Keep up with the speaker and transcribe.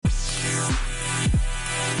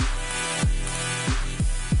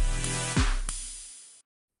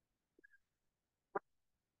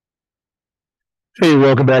Hey,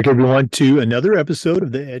 welcome back, everyone, to another episode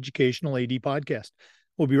of the Educational AD Podcast.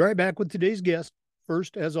 We'll be right back with today's guest.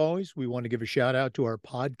 First, as always, we want to give a shout out to our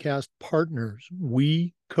podcast partners,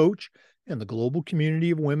 We Coach, and the global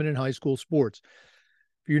community of women in high school sports.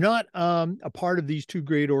 If you're not a part of these two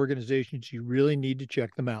great organizations, you really need to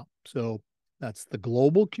check them out. So that's the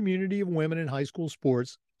global community of women in high school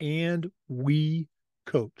sports and We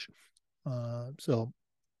Coach. So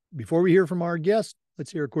before we hear from our guest,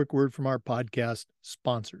 let's hear a quick word from our podcast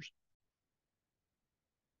sponsors.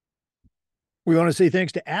 We want to say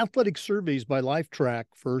thanks to Athletic Surveys by Lifetrack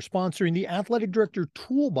for sponsoring the Athletic Director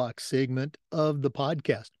Toolbox segment of the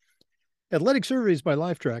podcast. Athletic Surveys by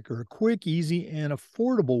Lifetrack are a quick, easy, and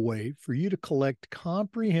affordable way for you to collect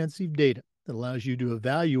comprehensive data that allows you to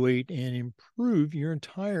evaluate and improve your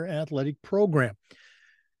entire athletic program.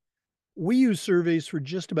 We use surveys for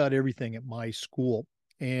just about everything at my school.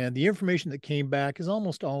 And the information that came back is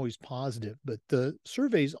almost always positive, but the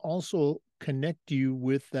surveys also connect you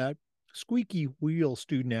with that squeaky wheel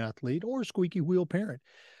student athlete or squeaky wheel parent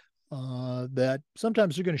that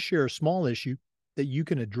sometimes they're going to share a small issue that you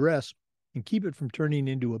can address and keep it from turning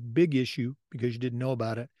into a big issue because you didn't know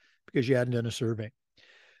about it because you hadn't done a survey.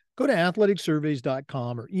 Go to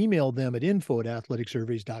athleticsurveys.com or email them at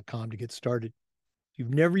info@athleticsurveys.com to get started. If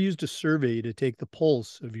you've never used a survey to take the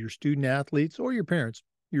pulse of your student athletes or your parents,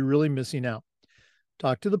 you're really missing out.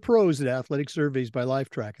 Talk to the pros at Athletic Surveys by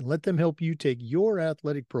Lifetrack and let them help you take your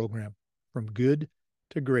athletic program from good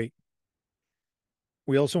to great.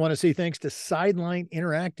 We also want to say thanks to Sideline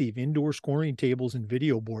Interactive indoor scoring tables and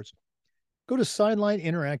video boards. Go to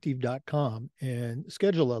sidelineinteractive.com and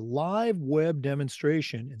schedule a live web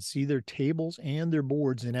demonstration and see their tables and their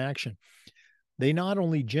boards in action. They not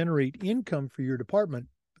only generate income for your department,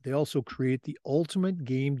 but they also create the ultimate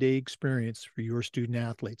game day experience for your student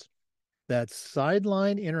athletes. That's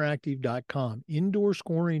sidelineinteractive.com, indoor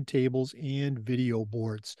scoring tables and video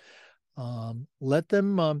boards. Let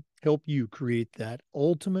them help you create that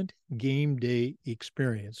ultimate game day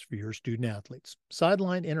experience for your student athletes.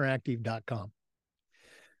 Sidelineinteractive.com.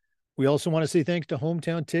 We also want to say thanks to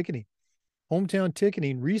Hometown Ticketing. Hometown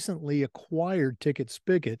Ticketing recently acquired Ticket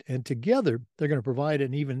Spicket, and together they're going to provide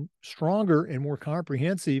an even stronger and more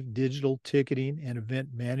comprehensive digital ticketing and event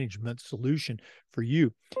management solution for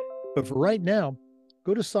you. But for right now,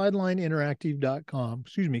 go to sidelineinteractive.com,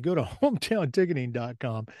 go to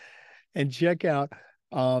hometownticketing.com and check out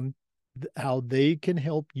how they can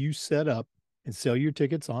help you set up and sell your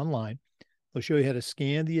tickets online. They'll show you how to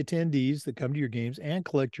scan the attendees that come to your games and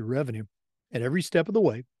collect your revenue. At every step of the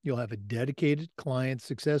way, you'll have a dedicated client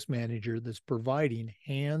success manager that's providing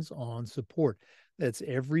hands-on support. That's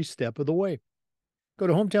every step of the way. Go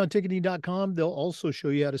to hometownticketing.com. They'll also show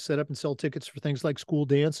you how to set up and sell tickets for things like school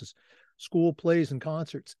dances, school plays and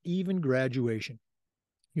concerts, even graduation.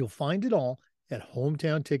 You'll find it all at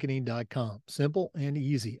hometownticketing.com. Simple and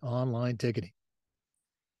easy online ticketing.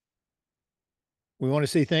 We want to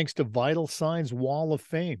say thanks to Vital Signs Wall of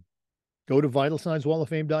Fame. Go to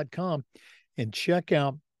vitalsignswalloffame.com and check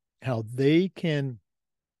out how they can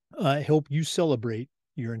help you celebrate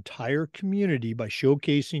your entire community by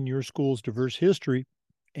showcasing your school's diverse history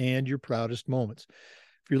and your proudest moments.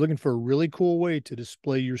 If you're looking for a really cool way to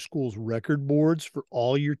display your school's record boards for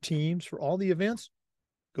all your teams, for all the events,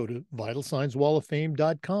 go to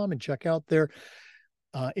vitalsignswalloffame.com and check out their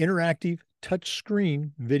interactive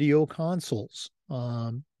touchscreen video consoles.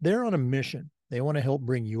 They're on a mission. They want to help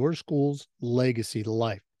bring your school's legacy to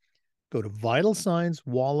life. Go to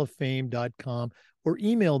vitalsignswalloffame.com or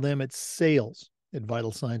email them at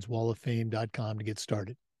sales@vitalsignswalloffame.com to get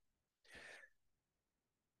started.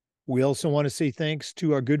 We also want to say thanks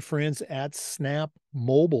to our good friends at Snap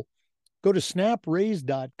Mobile. Go to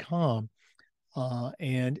snapraise.com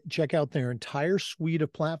and check out their entire suite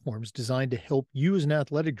of platforms designed to help you as an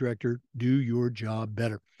athletic director do your job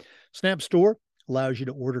better. Snap Store allows you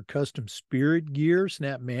to order custom spirit gear.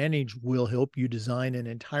 Snap Manage will help you design an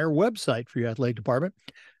entire website for your athletic department.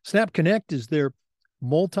 Snap Connect is their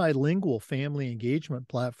multilingual family engagement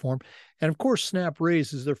platform. And of course, Snap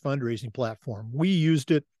Raise is their fundraising platform. We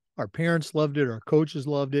used it. Our parents loved it. Our coaches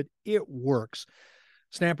loved it. It works.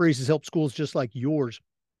 Snap Raise has helped schools just like yours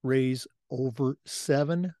raise over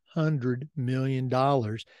 $700 million.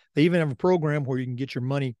 They even have a program where you can get your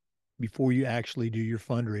money before you actually do your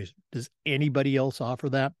fundraiser. Does anybody else offer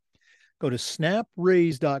that? Go to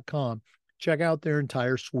snapraise.com. Check out their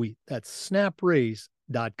entire suite. That's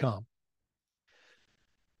snapraise.com.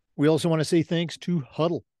 We also want to say thanks to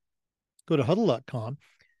Huddle. Go to huddle.com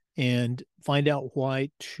and find out why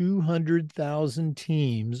 200,000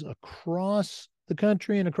 teams across the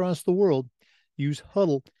country and across the world use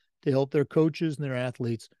Huddle to help their coaches and their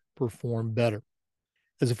athletes perform better.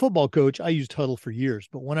 As a football coach, I used Huddle for years,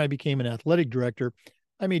 but when I became an athletic director,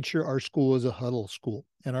 I made sure our school is a Huddle school.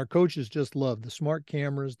 And our coaches just love the smart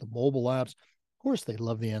cameras, the mobile apps. Of course, they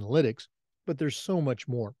love the analytics, but there's so much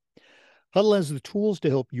more. Huddle has the tools to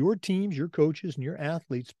help your teams, your coaches, and your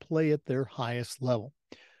athletes play at their highest level.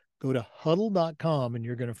 Go to huddle.com and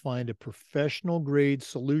you're going to find a professional grade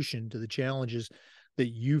solution to the challenges that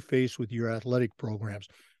you face with your athletic programs.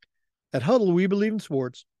 At Huddle, we believe in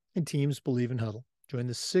sports and teams believe in Huddle. Join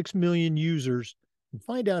the 6 million users and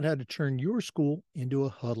find out how to turn your school into a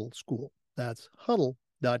Huddle school. That's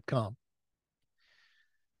huddle.com.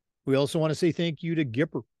 We also want to say thank you to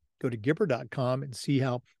Gipper. Go to Gipper.com and see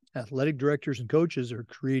how athletic directors and coaches are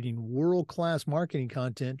creating world-class marketing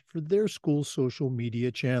content for their school's social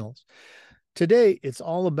media channels. Today, it's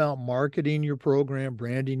all about marketing your program,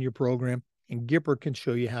 branding your program, and Gipper can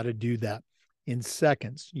show you how to do that in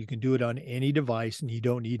seconds. You can do it on any device and you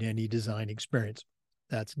don't need any design experience.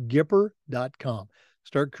 That's Gipper.com.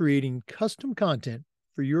 Start creating custom content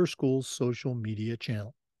for your school's social media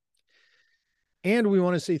channel. And we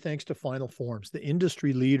want to say thanks to Final Forms, the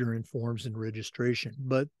industry leader in forms and registration,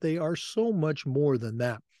 but they are so much more than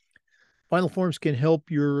that. Final Forms can help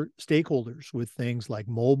your stakeholders with things like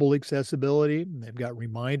mobile accessibility. They've got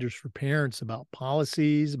reminders for parents about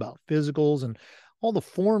policies, about physicals, and all the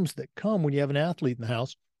forms that come when you have an athlete in the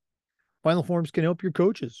house. Final Forms can help your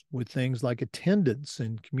coaches with things like attendance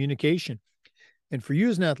and communication. And for you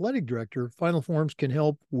as an athletic director, Final Forms can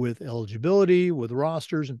help with eligibility, with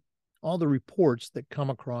rosters, and all the reports that come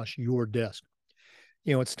across your desk.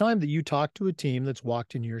 You know, it's time that you talk to a team that's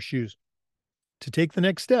walked in your shoes. To take the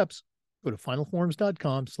next steps, go to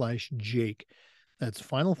finalforms.com/Jake. That's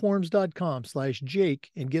finalforms.com/Jake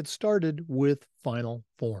and get started with Final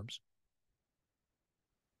Forms.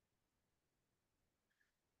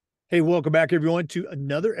 Hey, welcome back, everyone, to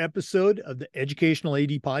another episode of the Educational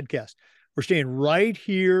AD Podcast. We're staying right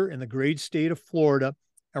here in the great state of Florida,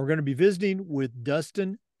 and we're going to be visiting with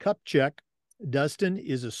Dustin Kupchak. Dustin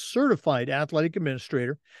is a certified athletic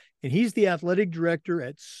administrator, and he's the athletic director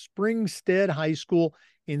at Springstead High School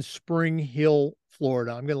in Spring Hill,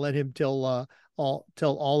 Florida. I'm going to let him tell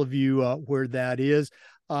all of you where that is.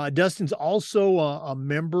 Dustin's also a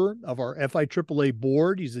member of our FIAAA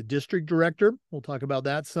board. He's a district director. We'll talk about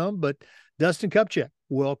that some. But Dustin Kupchak,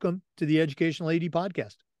 welcome to the Educational AD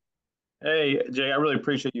Podcast. Hey, Jay, I really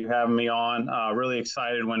appreciate you having me on. Really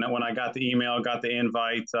excited when I got the email, got the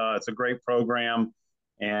invite. It's a great program,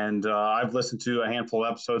 and I've listened to a handful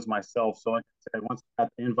of episodes myself. So like I said, once I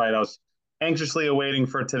got the invite, I was anxiously awaiting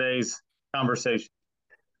for today's conversation.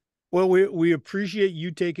 Well, we appreciate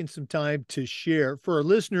you taking some time to share. For our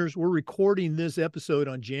listeners, we're recording this episode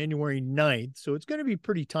on January 9th, so it's going to be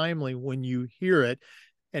pretty timely when you hear it.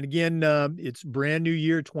 And again, it's brand new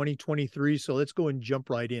year, 2023, so let's go and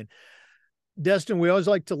jump right in. Dustin, we always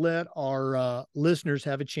like to let our listeners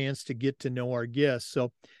have a chance to get to know our guests.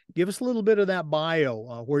 So give us a little bit of that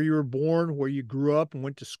bio, where you were born, where you grew up and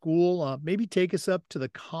went to school. Maybe take us up to the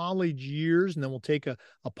college years, and then we'll take a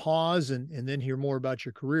pause and then hear more about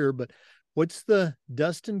your career. But what's the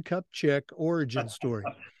Dustin Kupchak origin story?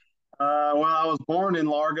 Well, I was born in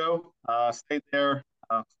Largo, stayed there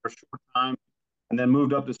for a short time, and then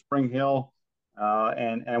moved up to Spring Hill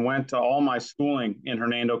and went to all my schooling in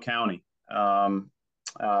Hernando County.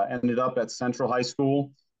 Ended up at Central High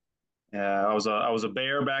School. I was a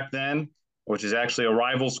Bear back then, which is actually a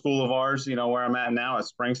rival school of ours. You know where I'm at now at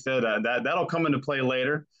Springstead. That'll come into play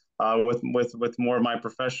later with more of my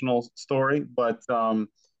professional story. But yeah,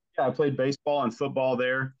 I played baseball and football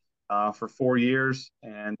there for 4 years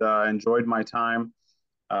and enjoyed my time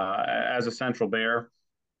as a Central Bear.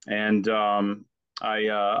 And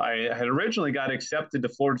I had originally got accepted to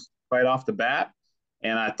Florida right off the bat.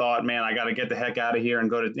 And I thought, man, I got to get the heck out of here and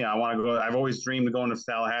go to, I want to go. I've always dreamed of going to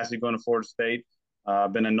Tallahassee, going to Florida State.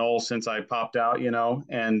 Been a Nole since I popped out,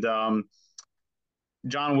 and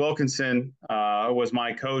John Wilkinson was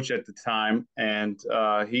my coach at the time. And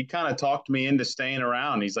he kind of talked me into staying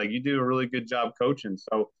around. He's like, you do a really good job coaching.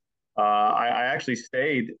 So I actually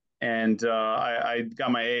stayed and I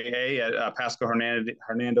got my AA at Pasco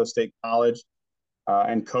Hernando State College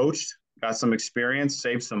and coached, got some experience,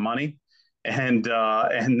 saved some money. And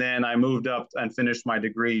then I moved up and finished my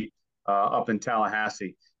degree up in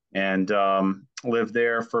Tallahassee and lived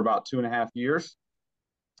there for about 2.5 years,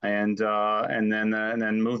 and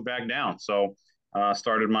then moved back down. So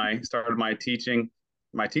started my teaching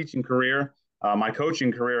career. My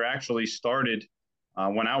coaching career actually started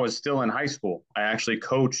when I was still in high school. I actually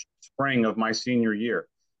coached spring of my senior year.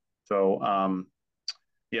 So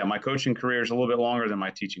yeah, my coaching career is a little bit longer than my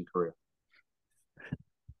teaching career.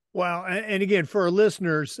 Wow. And again, for our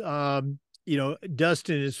listeners,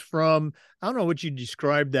 Dustin is from, I don't know what you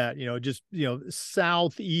describe that, just,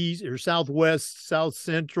 southeast or southwest, south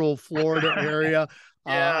central Florida area.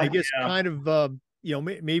 I Yeah, guess yeah. kind of,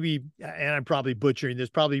 maybe, and I'm probably butchering this,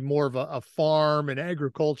 probably more of a farm and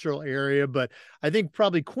agricultural area, but I think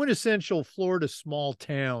probably quintessential Florida small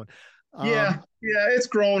town. Yeah, Um, yeah, it's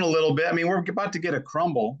grown a little bit. I mean, we're about to get a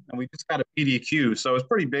crumble, and we just got a PDQ, so it's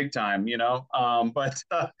pretty big time, you know. But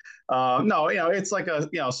no, it's like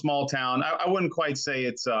a small town. I wouldn't quite say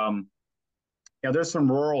it's there's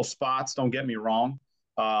some rural spots. Don't get me wrong,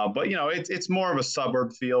 but it's more of a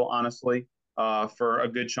suburb feel, honestly, for a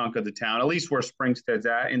good chunk of the town. At least where Springstead's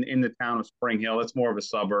at in the town of Spring Hill, it's more of a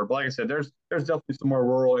suburb. But like I said, there's definitely some more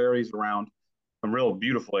rural areas around, some real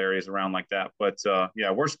beautiful areas around like that. But yeah,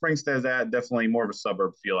 where Springstead's at, definitely more of a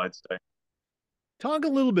suburb feel, I'd say. Talk a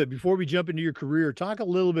little bit before we jump into your career. Talk a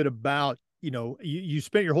little bit about, you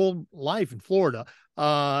spent your whole life in Florida.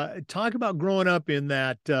 Talk about growing up in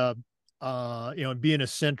that, being a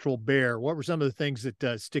Central Bear. What were some of the things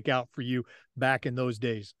that stick out for you back in those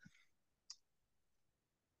days?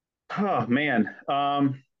 Oh man,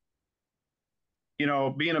 being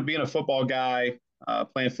a football guy,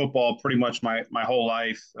 playing football pretty much my whole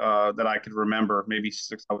life that I could remember. Maybe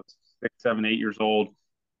I was 6, 7, 8 years old.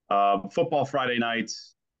 Football Friday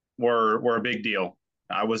nights were a big deal.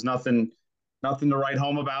 I was nothing to write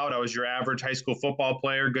home about. I was your average high school football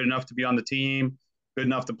player, good enough to be on the team, good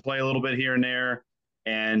enough to play a little bit here and there,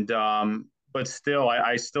 and but still,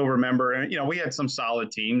 I still remember. And we had some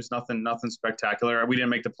solid teams, nothing spectacular. We didn't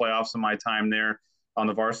make the playoffs in my time there on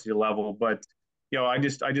the varsity level, but I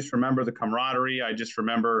just remember the camaraderie. I just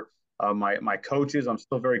remember my coaches. I'm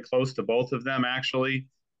still very close to both of them actually,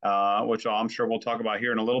 which I'm sure we'll talk about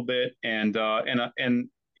here in a little bit. And I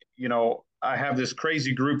have this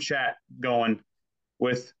crazy group chat going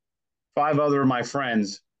with 5 other of my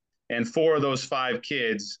friends, and 4 of those 5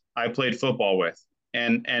 kids I played football with,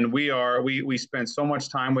 and we spent so much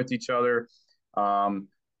time with each other,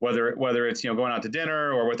 whether it's going out to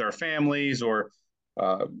dinner or with our families, or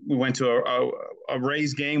we went to a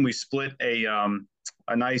Rays game. We split a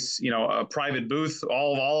nice a private booth,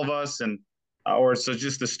 all of us, and or so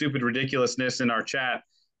just the stupid ridiculousness in our chat.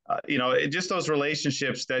 Just those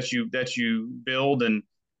relationships that you build and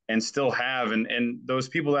still have, and those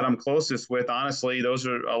people that I'm closest with, honestly, those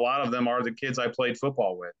are a lot of them are the kids I played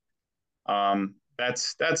football with.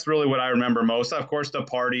 That's really what I remember most. Of course, the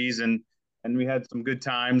parties, and we had some good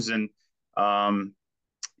times, and um,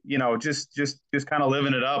 just kind of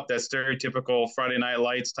living it up, that stereotypical Friday Night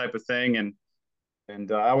Lights type of thing.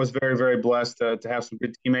 And I was very, very blessed to have some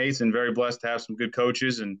good teammates, and very blessed to have some good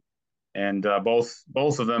coaches, and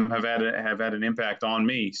both of them have had an impact on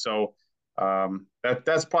me. So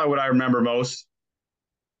that's probably what I remember most.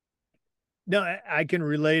 No, I can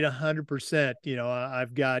relate 100%.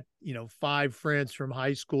 I've got, 5 friends from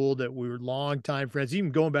high school that we were longtime friends,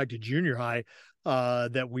 even going back to junior high,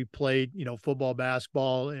 that we played, football,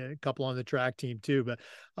 basketball, and a couple on the track team too. But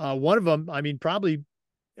one of them, I mean, probably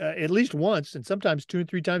at least once, and sometimes 2 and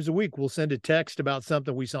 3 times a week, we'll send a text about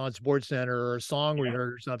something we saw in Sports Center or a song we Yeah,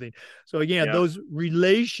 heard or something. So again, yeah. those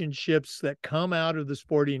relationships that come out of the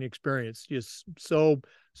sporting experience, just so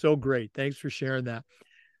great. Thanks for sharing that.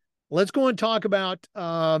 Let's go and talk about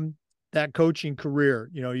that coaching career.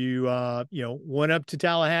 You went up to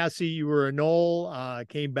Tallahassee. You were a Knoll,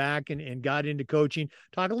 came back and got into coaching.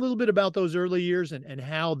 Talk a little bit about those early years and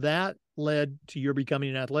how that led to your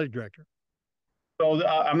becoming an athletic director. So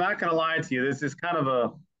I'm not going to lie to you. This is kind of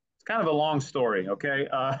a long story, okay?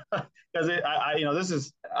 Because this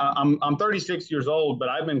is I'm 36 years old, but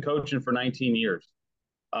I've been coaching for 19 years.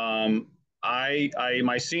 Um, I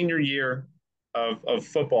my senior year of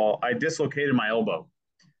football, I dislocated my elbow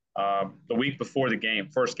the week before the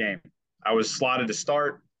first game. I was slotted to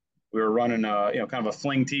start. We were running kind of a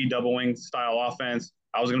fling T double wing style offense.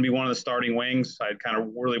 I was going to be one of the starting wings. I kind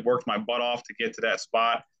of really worked my butt off to get to that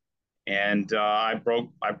spot, and I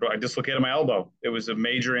dislocated my elbow. It was a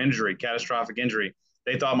major injury, catastrophic injury.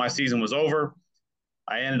 They thought my season was over.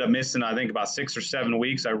 I ended up missing, I think, about 6 or 7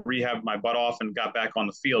 weeks. I rehabbed my butt off and got back on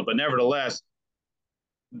the field. But nevertheless,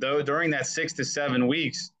 though, during that 6 to 7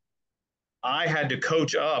 weeks, I had to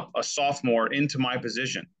coach up a sophomore into my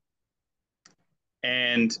position.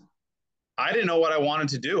 And I didn't know what I wanted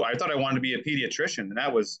to do. I thought I wanted to be a pediatrician, and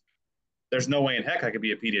there's no way in heck I could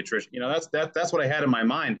be a pediatrician. That's what I had in my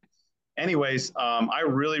mind. Anyways, I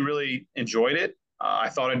really, really enjoyed it. I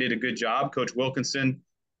thought I did a good job. Coach Wilkinson,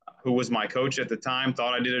 who was my coach at the time,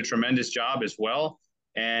 thought I did a tremendous job as well.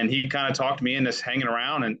 and he kind of talked me into hanging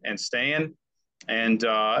around and staying. And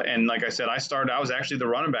like I said, I was actually the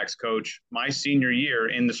running backs coach my senior year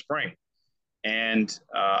in the spring, and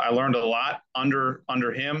I learned a lot under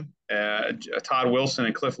him. Todd Wilson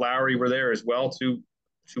and Cliff Lowry were there as well, two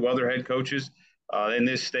other head coaches in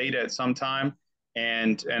this state at some time.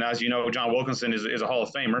 And as you know, John Wilkinson is a Hall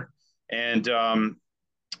of Famer, and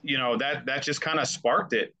that just kind of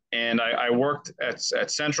sparked it. And I worked at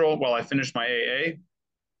Central while I finished my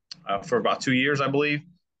AA for about 2 years, I believe.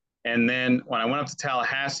 And then when I went up to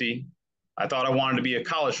Tallahassee, I thought I wanted to be a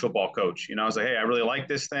college football coach. I was like, hey, I really like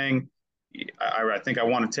this thing. I think I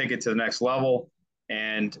want to take it to the next level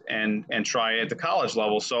and try it at the college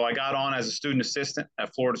level. So I got on as a student assistant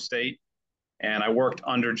at Florida State, and I worked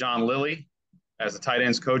under John Lilly as the tight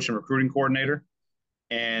ends coach and recruiting coordinator.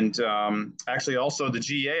 And actually, also the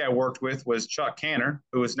GA I worked with was Chuck Canner,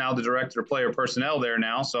 who is now the director of player personnel there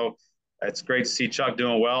now. So it's great to see Chuck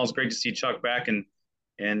doing well. It's great to see Chuck back in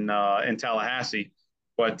Tallahassee.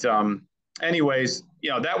 But anyways,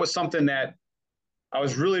 that was something that I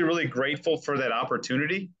was really, really grateful for, that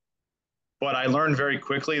opportunity. But I learned very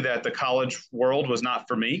quickly that the college world was not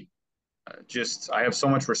for me. I have so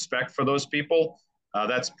much respect for those people.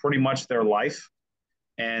 That's pretty much their life,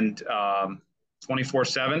 and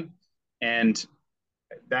 24/7. And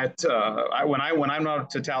that when I'm out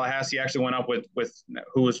to Tallahassee, I actually went up with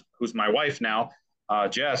who's my wife now,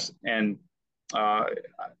 Jess, and I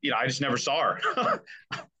just never saw her.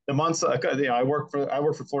 The months I worked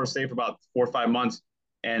for Florida State for about 4 or 5 months,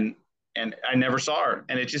 and I never saw her,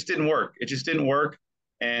 and it just didn't work. It just didn't work,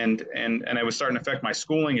 and it was starting to affect my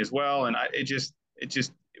schooling as well, and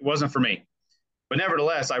it wasn't for me. But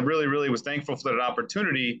nevertheless, I really, really was thankful for that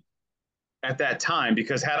opportunity at that time,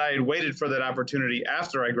 because had I waited for that opportunity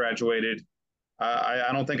after I graduated, I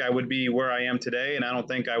don't think I would be where I am today, and I don't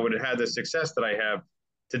think I would have had the success that I have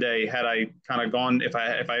today had I kind of gone if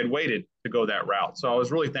I had waited to go that route. So I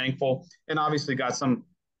was really thankful, and obviously got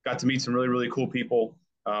to meet some really, really cool people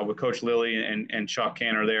with Coach Lilly and Chuck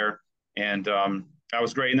Canner there, and that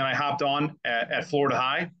was great. And then I hopped on at Florida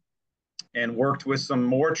High and worked with some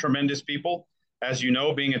more tremendous people. As you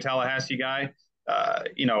know, being a Tallahassee guy,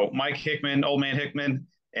 Mike Hickman, Old Man Hickman,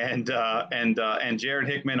 and Jared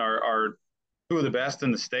Hickman are two of the best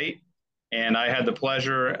in the state. And I had the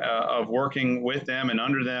pleasure of working with them and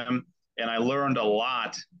under them, and I learned a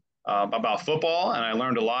lot about football, and I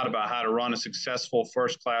learned a lot about how to run a successful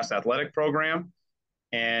first-class athletic program.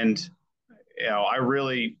 And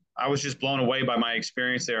I was just blown away by my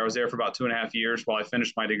experience there. I was there for about 2.5 years while I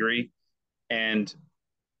finished my degree, and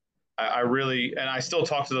I still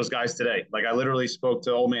talk to those guys today. Like, I literally spoke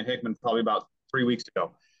to Old Man Hickman probably about 3 weeks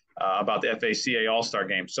ago about the FACA All-Star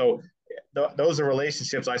game. So those are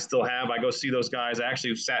relationships I still have. I go see those guys. I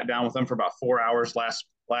actually sat down with them for about 4 hours last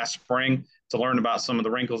spring to learn about some of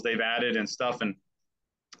the wrinkles they've added and stuff. And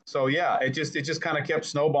so, yeah, it just kind of kept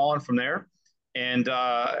snowballing from there. And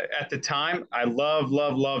at the time, I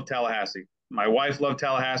loved Tallahassee. My wife loved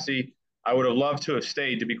Tallahassee. I would have loved to have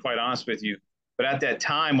stayed, to be quite honest with you. But at that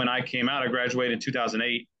time, when I came out, I graduated in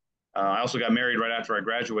 2008. I also got married right after I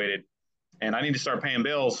graduated, and I needed to start paying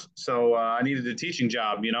bills. So I needed a teaching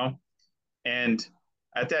job, And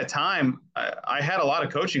at that time, I had a lot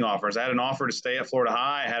of coaching offers. I had an offer to stay at Florida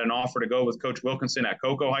High. I had an offer to go with Coach Wilkinson at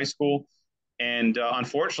Cocoa High School. And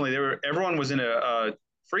unfortunately, everyone was in a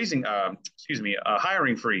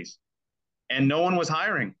hiring freeze, and no one was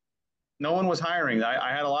hiring. No one was hiring.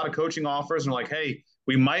 I had a lot of coaching offers, and like, hey,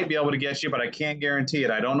 we might be able to get you, but I can't guarantee it.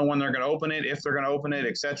 I don't know when they're going to open it, if they're going to open it,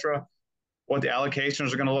 etc., what the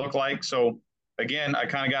allocations are going to look like. So again, I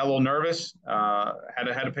kind of got a little nervous, had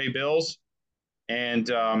to pay bills. And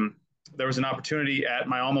there was an opportunity at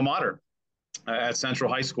my alma mater at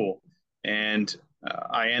Central High School. And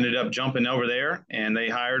I ended up jumping over there, and they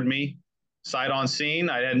hired me sight on scene.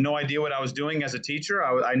 I had no idea what I was doing as a teacher.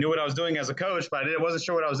 I knew what I was doing as a coach, but I wasn't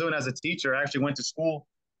sure what I was doing as a teacher. I actually went to school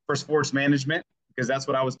for sports management because that's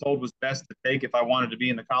what I was told was best to take if I wanted to be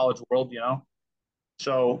in the college world,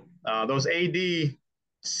 So those AD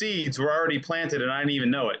seeds were already planted, and I didn't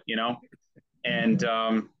even know it, And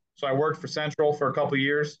so I worked for Central for a couple of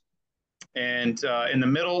years. And in the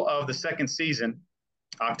middle of the second season,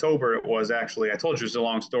 October it was actually. I told you it was a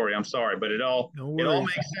long story. I'm sorry, but it all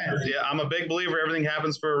makes sense. Yeah, I'm a big believer. Everything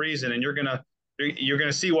happens for a reason, and you're gonna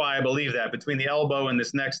see why I believe that between the elbow and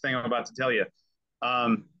this next thing I'm about to tell you.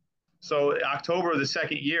 So October of the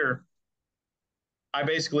second year, I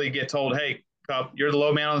basically get told, "Hey, Cup, you're the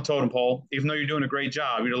low man on the totem pole. Even though you're doing a great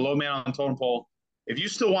job, you're the low man on the totem pole. If you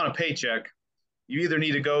still want a paycheck, you either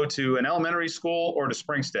need to go to an elementary school or to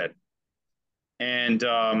Springstead." And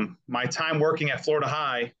my time working at Florida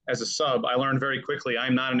High as a sub, I learned very quickly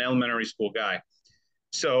I'm not an elementary school guy.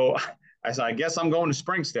 So I said, I guess I'm going to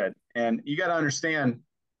Springstead. And you got to understand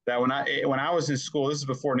that when I was in school, this is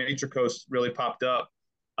before Nature Coast really popped up.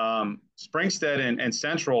 Springstead and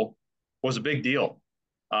Central was a big deal.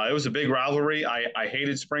 It was a big rivalry. I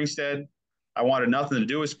hated Springstead. I wanted nothing to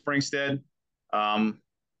do with Springstead. Um,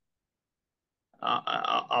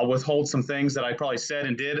 I'll withhold some things that I probably said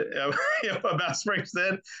and did about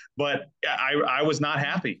Springstead, but I was not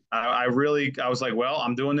happy. I was like, well,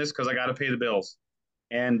 I'm doing this because I got to pay the bills.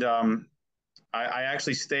 And I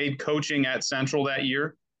actually stayed coaching at Central that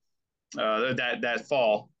year, that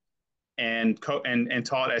fall, and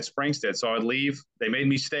taught at Springstead. So I'd leave. They made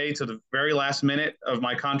me stay to the very last minute of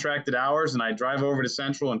my contracted hours, and I'd drive over to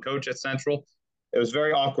Central and coach at Central. It was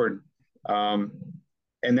very awkward.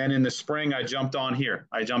 And then in the spring, I jumped on here.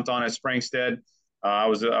 I jumped on at Springstead. I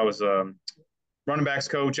was a running backs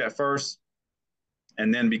coach at first,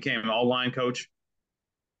 and then became an all-line coach.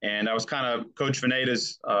 And I was kind of Coach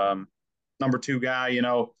Veneda's number 2 guy,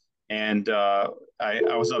 and I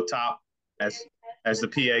was up top as the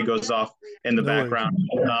PA goes off in the background.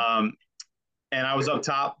 And I was up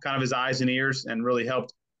top, kind of his eyes and ears, and really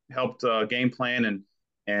helped game plan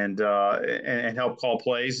and help call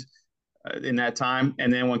plays in that time.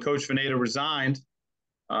 And then when Coach Veneta resigned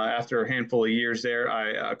after a handful of years there,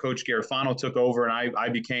 Coach Garofano took over, and I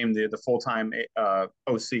became the full-time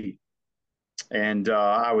OC. And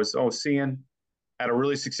I was OCing, had a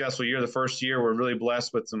really successful year. The first year, we're really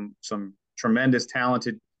blessed with some tremendous,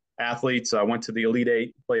 talented athletes. I went to the Elite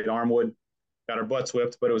Eight, played at Armwood, got our butts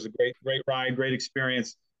whipped, but it was a great ride, great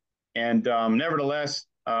experience. And nevertheless,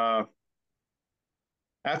 after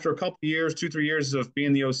a couple of years, 2-3 years of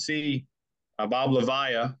being the OC, Bob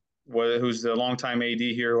Lavaya, who's the longtime AD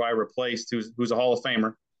here, who I replaced, who's a Hall of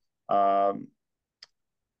Famer,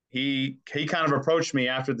 he kind of approached me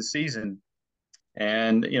after the season,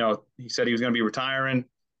 and he said he was going to be retiring,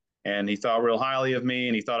 and he thought real highly of me,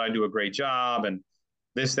 and he thought I'd do a great job, and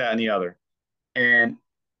this, that, and the other. And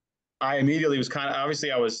I immediately was kind of,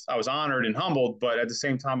 obviously I was honored and humbled, but at the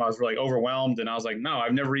same time I was really overwhelmed, and I was like, no,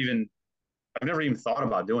 I've never even thought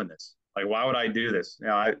about doing this. Like, why would I do this?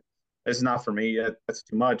 This is not for me. That's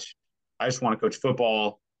too much. I just want to coach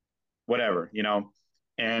football, whatever,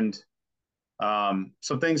 And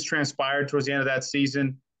some things transpired towards the end of that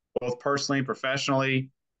season, both personally and professionally.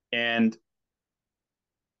 And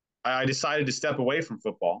I decided to step away from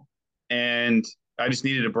football, and I just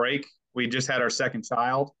needed a break. We just had our second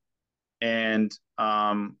child, and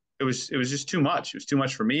it was just too much. It was too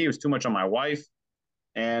much for me. It was too much on my wife.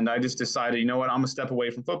 And I just decided, you know what, I'm going to step away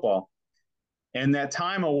from football. And that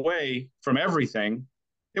time away from everything,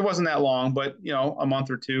 it wasn't that long, but, a month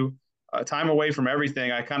or two, time away from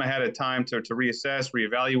everything, I kind of had a time to reassess,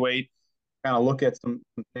 reevaluate, kind of look at some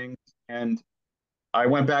things. And I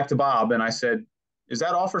went back to Bob and I said, is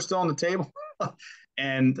that offer still on the table?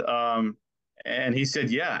 And he said,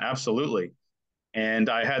 yeah, absolutely. And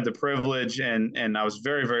I had the privilege and I was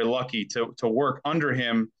very, very lucky to work under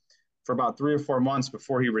him for about 3 or 4 months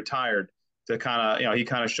before he retired, to kind of, he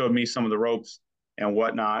kind of showed me some of the ropes and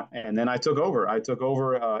whatnot. And then I took over.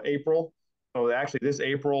 April. So actually this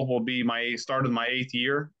April will be my start of my 8th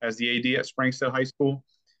year as the AD at Springstead High School.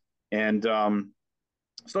 And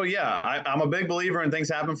so, yeah, I'm a big believer in things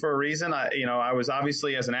happen for a reason. I was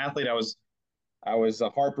obviously, as an athlete, I was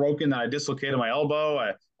heartbroken that I dislocated my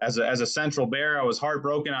elbow. As a Central Bear, I was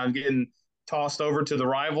heartbroken. I was getting tossed over to the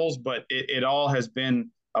rivals, but it all has been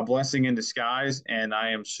a blessing in disguise. And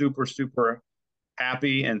I am super, super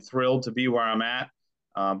happy and thrilled to be where I'm at,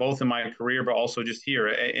 both in my career, but also just here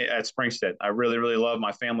at Springstead. I really, really love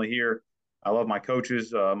my family here. I love my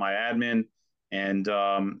coaches, my admin, and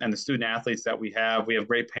the student athletes that we have. We have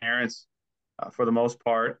great parents for the most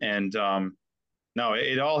part. And no,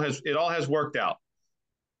 it all has worked out.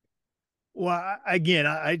 Well, again,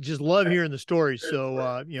 I just love hearing the stories.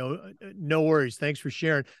 So, no worries. Thanks for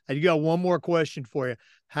sharing. I got one more question for you.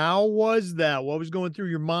 How was that? What was going through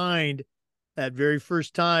your mind that very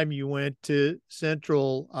first time you went to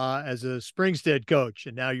Central as a Springstead coach,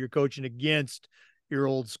 and now you're coaching against your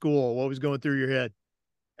old school? What was going through your head?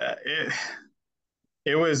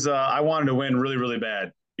 It was, I wanted to win really, really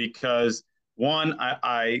bad because, one,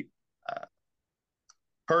 I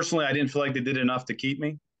personally, I didn't feel like they did enough to keep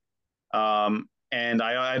me. And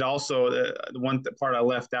I'd also, the one part I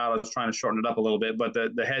left out, I was trying to shorten it up a little bit, but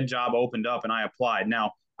the head job opened up and I applied.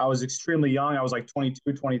 Now, I was extremely young. I was like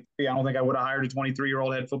 22, 23. I don't think I would have hired a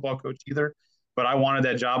 23-year-old head football coach either, but I wanted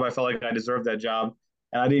that job. I felt like I deserved that job,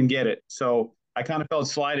 and I didn't get it. So I kind of felt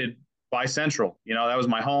slighted by Central. That was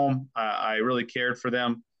my home. I really cared for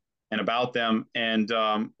them and about them. And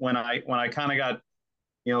when I kind of got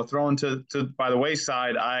thrown to by the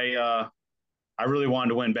wayside, I really wanted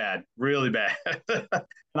to win bad, really bad. And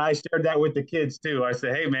I shared that with the kids too. I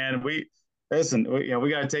said, hey man, we got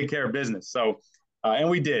to take care of business. So and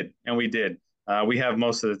we did. We have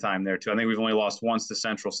most of the time there too. I think we've only lost once to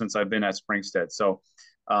Central since I've been at Springstead. So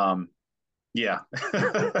yeah.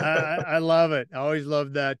 I love it. I always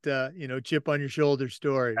love that, chip on your shoulder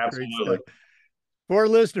story. Absolutely. Great stuff. For our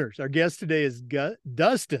listeners, our guest today is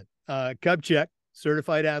Dustin Kupchak,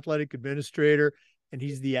 certified athletic administrator, and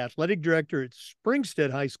he's the athletic director at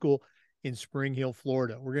Springstead High School in Spring Hill,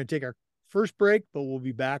 Florida. We're going to take our first break, but we'll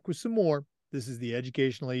be back with some more. This is the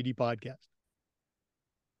Educational AD Podcast.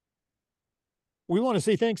 We want to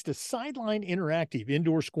say thanks to Sideline Interactive,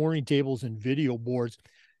 indoor scoring tables and video boards.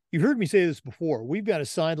 You've heard me say this before. We've got a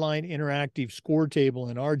Sideline Interactive score table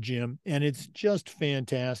in our gym, and it's just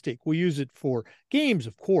fantastic. We use it for games,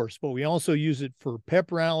 of course, but we also use it for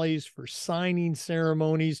pep rallies, for signing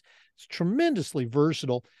ceremonies. It's tremendously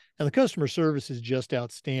versatile, and the customer service is just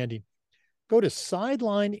outstanding. Go to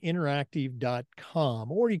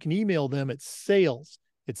sidelineinteractive.com, or you can email them at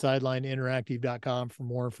sales@sidelineinteractive.com for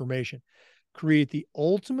more information. Create the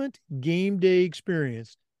ultimate game day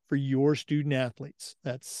experience for your student athletes.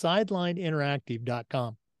 That's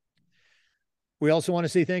sidelineinteractive.com. We also want to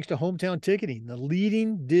say thanks to Hometown Ticketing, the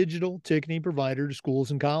leading digital ticketing provider to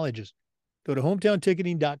schools and colleges. Go to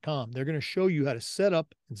hometownticketing.com. They're going to show you how to set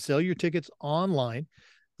up and sell your tickets online.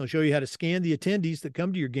 They'll show you how to scan the attendees that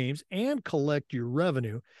come to your games and collect your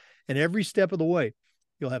revenue. And every step of the way,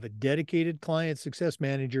 you'll have a dedicated client success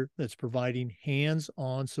manager that's providing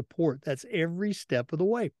hands-on support. That's every step of the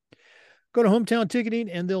way. Go to Hometown Ticketing,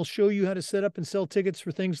 and they'll show you how to set up and sell tickets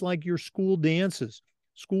for things like your school dances,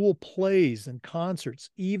 school plays and concerts,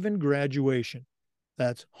 even graduation.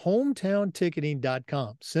 That's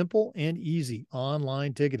hometownticketing.com. Simple and easy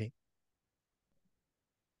online ticketing.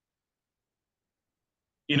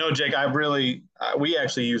 Jake, we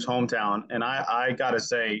actually use Hometown, and I got to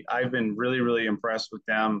say, I've been really, really impressed with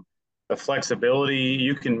them. The flexibility, we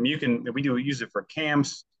use it for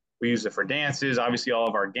camps. We use it for dances, obviously all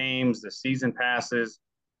of our games, the season passes,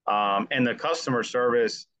 and the customer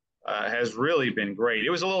service has really been great.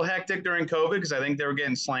 It was a little hectic during COVID because I think they were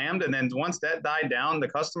getting slammed. And then once that died down, the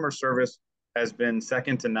customer service has been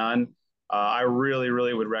second to none. I really,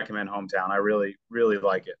 really would recommend Hometown. I really, really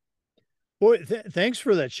like it. Boy, thanks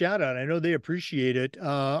for that shout out. I know they appreciate it.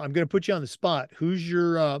 I'm going to put you on the spot. Who's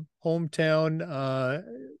your hometown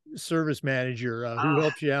service manager? Who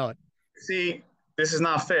helps you out? See, this is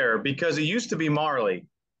not fair because it used to be Marley.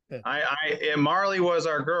 Marley was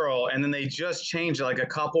our girl, and then they just changed it like a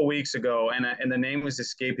couple weeks ago, and the name is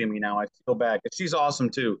escaping me now. I feel bad. She's awesome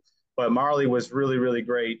too, but Marley was really, really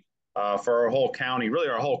great for our whole county, really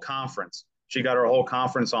our whole conference. She got our whole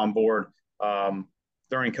conference on board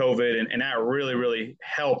during COVID, and that really, really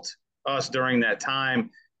helped us during that time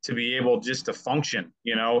to be able just to function.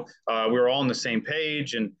 We were all on the same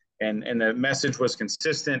page, and the message was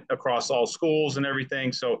consistent across all schools and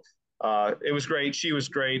everything. So it was great. She was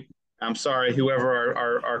great. I'm sorry, whoever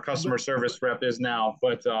our customer service rep is now,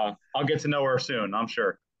 but I'll get to know her soon, I'm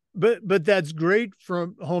sure. But that's great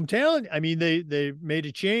from Hometown. I mean, they made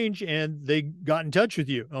a change and they got in touch with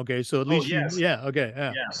you. Okay, so at least yes. Okay,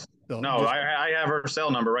 yeah. Yes. So no, I have her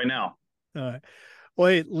cell number right now. All right. Well,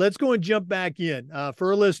 hey, let's go and jump back in.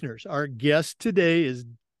 For our listeners, our guest today is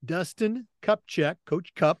Dustin Kupchak,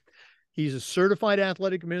 Coach Cup. He's a certified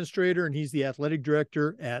athletic administrator, and he's the athletic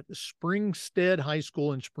director at Springstead High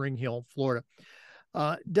School in Spring Hill, Florida.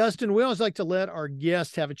 Dustin, we always like to let our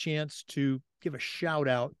guests have a chance to give a shout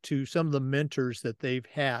out to some of the mentors that they've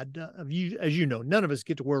had. As you know, none of us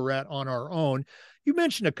get to where we're at on our own. You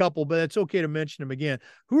mentioned a couple, but it's okay to mention them again.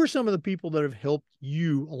 Who are some of the people that have helped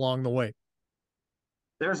you along the way?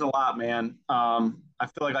 There's a lot, man. I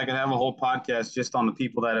feel like I could have a whole podcast just on the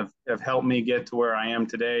people that have helped me get to where I am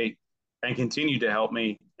today and continue to help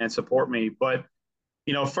me and support me. But,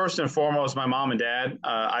 first and foremost, my mom and dad.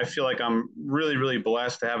 I feel like I'm really, really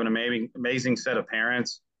blessed to have an amazing set of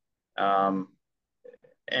parents. And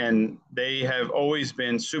they have always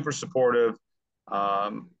been super supportive,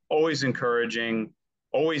 always encouraging,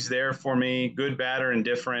 always there for me, good, bad, or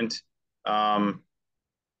indifferent.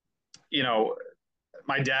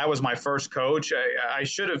 My dad was my first coach. I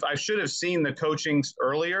should have seen the coachings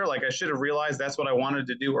earlier. Like I should have realized that's what I wanted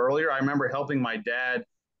to do earlier. I remember helping my dad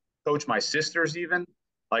coach my sisters, even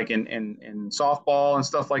like in softball and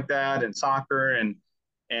stuff like that, and soccer, and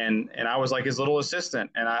I was like his little assistant.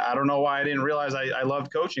 And I don't know why I didn't realize I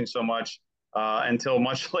loved coaching so much. until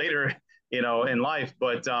much later, in life.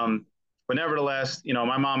 But nevertheless,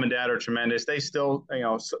 my mom and dad are tremendous. They still,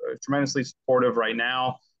 tremendously supportive right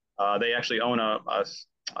now. They actually own a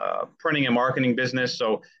printing and marketing business.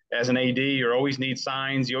 So as an AD, you always need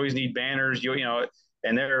signs, you always need banners,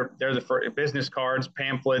 and they're the business cards,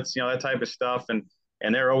 pamphlets, that type of stuff, and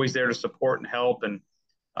they're always there to support and help. And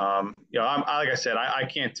like I said, I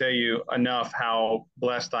can't tell you enough how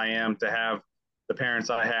blessed I am to have the parents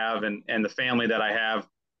I have and the family that I have.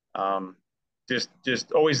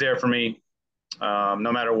 Just always there for me,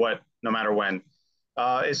 no matter what, no matter when.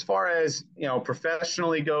 As far as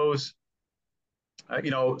professionally goes,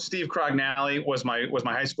 Steve Crognally was my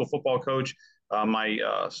high school football coach, my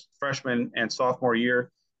freshman and sophomore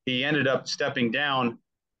year. He ended up stepping down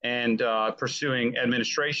and pursuing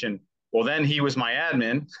administration. Well, then he was my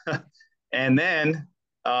admin, and then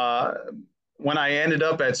when I ended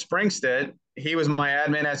up at Springstead, he was my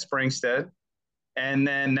admin at Springstead, and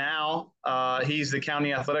then now he's the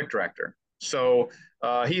county athletic director. So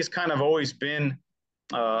he's kind of always been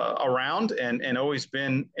around and always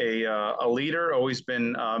been a leader, always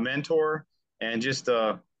been a mentor, and just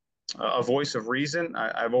a voice of reason.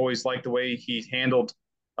 I've always liked the way he handled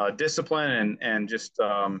discipline and just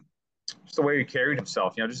the way he carried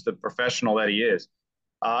himself, just the professional that he is.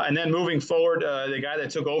 And then moving forward, the guy that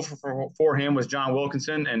took over for him was John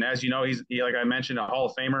Wilkinson. And as you know, he's like I mentioned, a Hall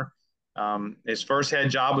of Famer. His first head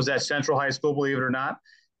job was at Central High School, believe it or not.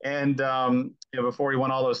 And before he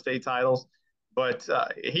won all those state titles. But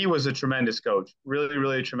he was a tremendous coach, really,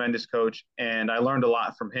 really a tremendous coach. And I learned a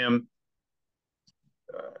lot from him,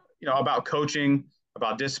 about coaching,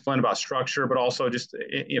 about discipline, about structure, but also just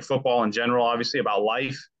football in general, obviously about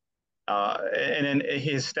life. And then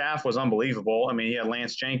his staff was unbelievable. I mean, he had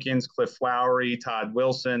Lance Jenkins, Cliff Flowery, Todd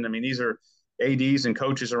Wilson. I mean, these are ADs and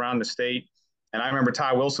coaches around the state. And I remember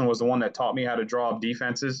Ty Wilson was the one that taught me how to draw up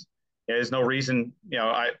defenses. There's no reason,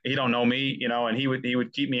 he don't know me, and he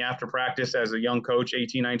would keep me after practice as a young coach,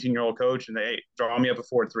 18, 19-year-old coach, and hey, draw me up a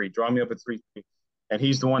 4-3, draw me up a 3-3. And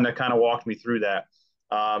he's the one that kind of walked me through that.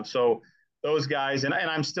 So those guys, and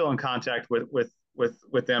I'm still in contact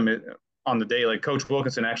with them on the daily. Coach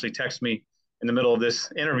Wilkinson actually texted me in the middle of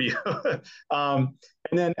this interview. And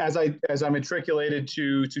then as I matriculated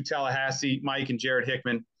to Tallahassee, Mike and Jared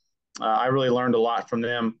Hickman, I really learned a lot from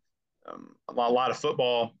them, a lot of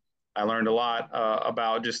football. I learned a lot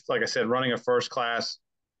about, just like I said, running a first-class,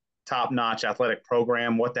 top-notch athletic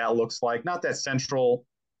program, what that looks like. Not that Central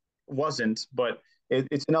wasn't, but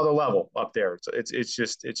it's another level up there. It's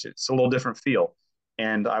a little different feel,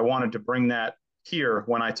 and I wanted to bring that here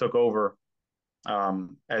when I took over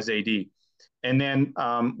as AD. And then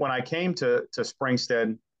when I came to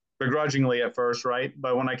Springstead, begrudgingly at first, right?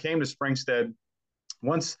 But when I came to Springstead,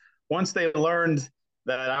 once they learned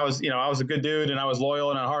that I was a good dude and I was loyal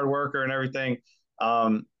and a hard worker and everything.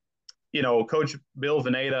 Coach Bill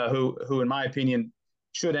Veneta, who in my opinion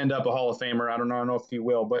should end up a Hall of Famer. I don't know if he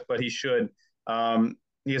will, but he should.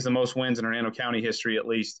 He has the most wins in Hernando County history, at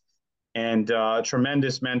least, and a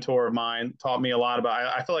tremendous mentor of mine. Taught me a lot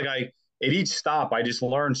about. I feel like at each stop I just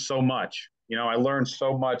learned so much. I learned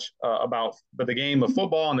so much about the game of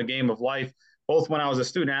football and the game of life, both when I was a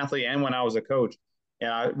student athlete and when I was a coach.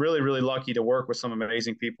 And I'm really, really lucky to work with some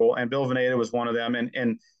amazing people. And Bill Veneta was one of them.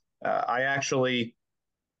 And I actually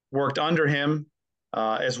worked under him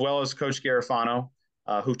as well as Coach Garifano,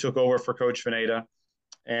 who took over for Coach Veneta.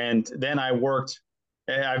 And then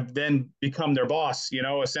I've then become their boss,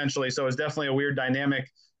 essentially. So it's definitely a weird dynamic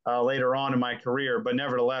later on in my career. But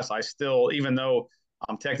nevertheless, I still, even though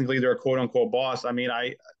I'm technically their quote unquote boss, I mean,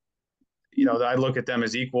 I look at them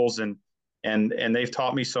as equals, and they've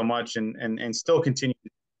taught me so much and still continue to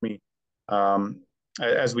teach me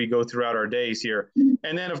as we go throughout our days here.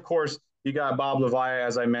 And then, of course, you got Bob Levaya,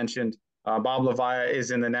 as I mentioned. Bob Levaya is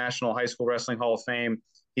in the National High School Wrestling Hall of Fame.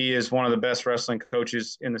 He is one of the best wrestling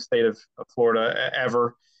coaches in the state of Florida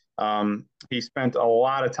ever. He spent a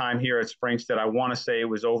lot of time here at Springstead. I want to say it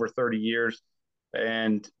was over 30 years,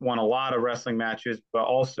 and won a lot of wrestling matches, but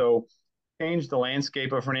also changed the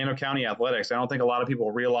landscape of Hernando County athletics. I don't think a lot of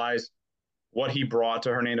people realize what he brought to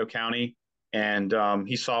Hernando County, and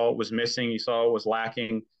he saw what was missing. He saw what was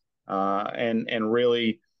lacking, and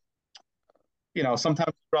really,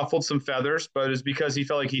 sometimes ruffled some feathers, but it's because he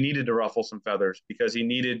felt like he needed to ruffle some feathers because he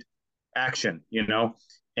needed action,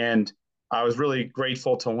 and I was really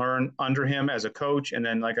grateful to learn under him as a coach. And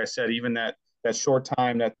then, like I said, even that short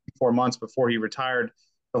time, that 4 months before he retired,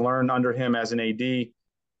 to learn under him as an AD.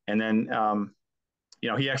 And then,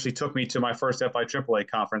 he actually took me to my first FIAAA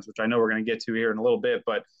conference, which I know we're going to get to here in a little bit.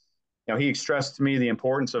 But he stressed to me the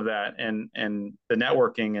importance of that and the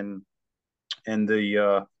networking and and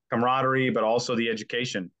the camaraderie, but also the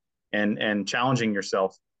education and challenging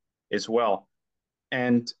yourself as well.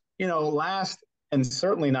 And, last and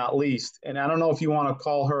certainly not least, and I don't know if you want to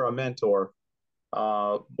call her a mentor,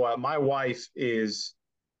 but my wife is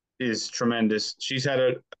tremendous. She's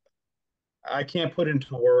had I can't put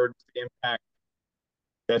into words the impact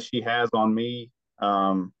that she has on me.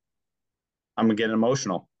 I'm gonna get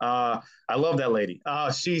emotional. I love that lady.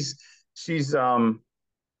 She's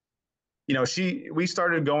we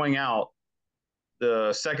started going out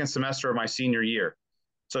the second semester of my senior year.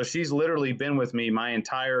 So she's literally been with me my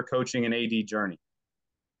entire coaching and AD journey.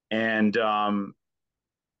 And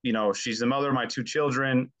she's the mother of my two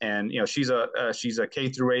children, and she's a K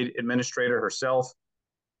through 8 administrator herself.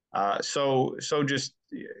 So just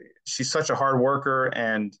she's such a hard worker,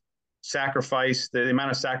 and the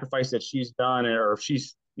amount of sacrifice that she's done, or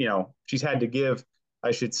she's had to give,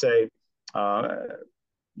 I should say,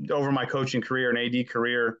 over my coaching career and AD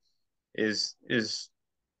career is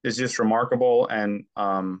just remarkable. And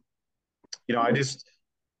I just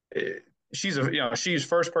she's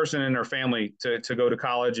first person in her family to go to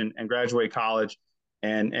college and graduate college,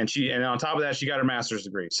 and on top of that she got her master's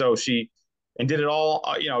degree. So she did it all.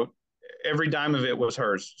 Every dime of it was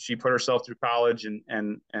hers. She put herself through college,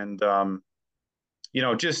 and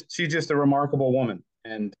she's just a remarkable woman.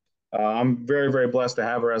 And I'm very, very blessed to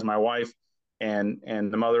have her as my wife and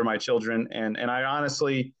the mother of my children. And I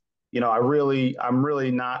honestly, I'm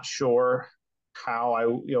really not sure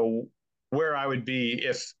how where I would be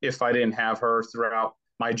if I didn't have her throughout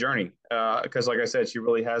my journey. Because like I said, she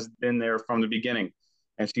really has been there from the beginning,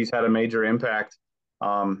 and she's had a major impact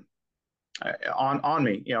on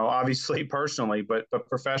me, obviously personally, but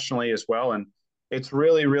professionally as well. And it's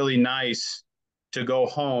really, really nice to go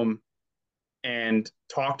home and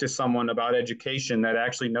talk to someone about education that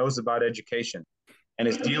actually knows about education and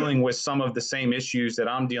is dealing with some of the same issues that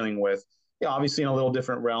I'm dealing with. Obviously in a little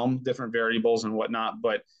different realm, different variables and whatnot,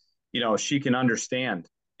 but she can understand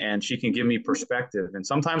and she can give me perspective. And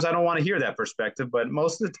sometimes I don't want to hear that perspective, but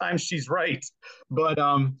most of the time she's right. But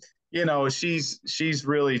she's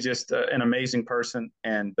really just an amazing person.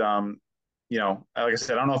 And like I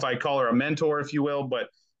said, I don't know if I'd call her a mentor, if you will, but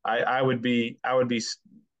I would be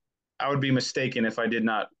mistaken if I did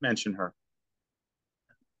not mention her.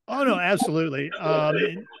 Oh no, absolutely.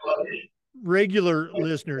 Regular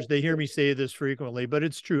listeners, they hear me say this frequently, but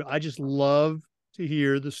it's true. I just love to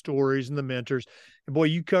hear the stories and the mentors. And boy,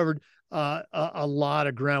 you covered a lot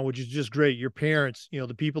of ground, which is just great. Your parents,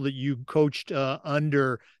 the people that you coached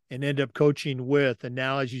under and end up coaching with, and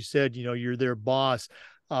now, as you said, you're their boss.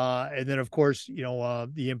 And then, of course,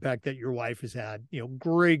 the impact that your wife has had.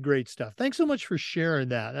 Great stuff. Thanks so much for sharing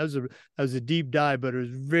that. That was a deep dive, but it was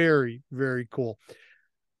very, very cool.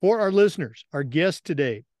 For our listeners, our guest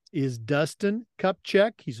today is Dustin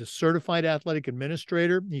Kupchak. He's a certified athletic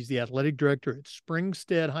administrator. He's the athletic director at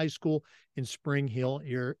Springstead High School in Spring Hill,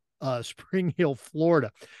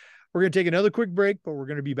 Florida. We're going to take another quick break, but we're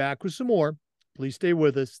going to be back with some more. Please stay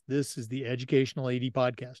with us. This is the Educational AD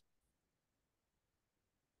Podcast.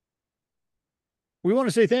 We want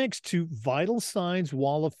to say thanks to Vital Signs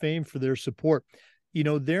Wall of Fame for their support.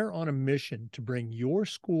 They're on a mission to bring your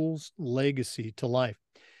school's legacy to life.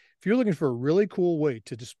 If you're looking for a really cool way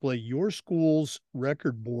to display your school's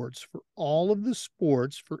record boards for all of the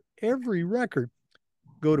sports for every record,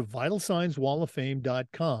 go to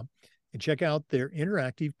vitalsignswalloffame.com and check out their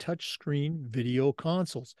interactive touchscreen video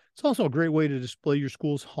consoles. It's also a great way to display your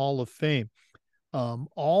school's Hall of Fame.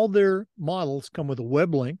 All their models come with a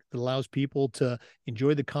web link that allows people to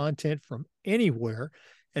enjoy the content from anywhere.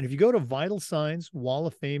 And if you go to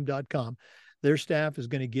vitalsignswalloffame.com, their staff is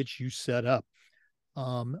going to get you set up.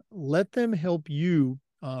 Let them help you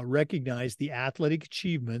recognize the athletic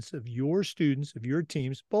achievements of your students, of your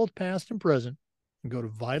teams, both past and present, and go to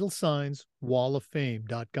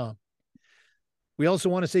vitalsignswalloffame.com. We also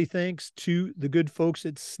want to say thanks to the good folks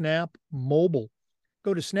at Snap Mobile.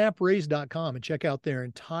 Go to snapraise.com and check out their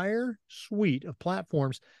entire suite of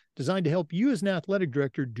platforms designed to help you as an athletic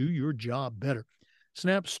director do your job better.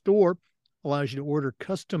 Snap Store allows you to order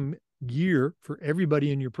custom gear for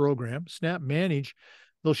everybody in your program. Snap Manage,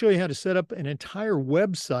 they'll show you how to set up an entire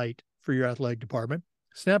website for your athletic department.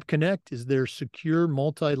 Snap Connect is their secure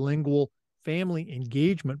multilingual family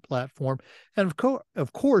engagement platform. And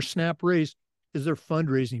of course, Snap Raise is their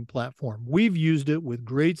fundraising platform. We've used it with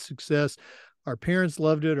great success. Our parents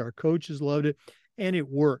loved it. Our coaches loved it. And it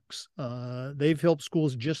works. They've helped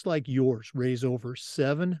schools just like yours raise over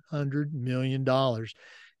 $700 million. And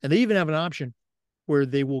they even have an option where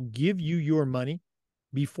they will give you your money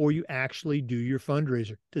before you actually do your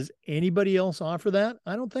fundraiser. Does anybody else offer that?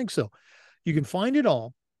 I don't think so. You can find it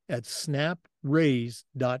all at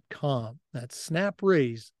snapraise.com. That's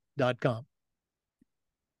snapraise.com.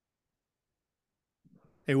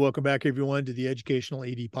 Hey, welcome back, everyone, to the Educational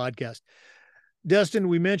AD Podcast. Dustin,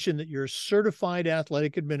 we mentioned that you're a certified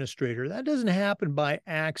athletic administrator. That doesn't happen by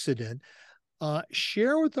accident.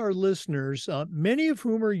 Share with our listeners, many of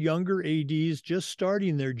whom are younger ADs just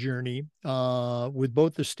starting their journey with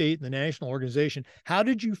both the state and the national organization. How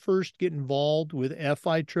did you first get involved with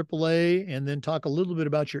FIAAA, and then talk a little bit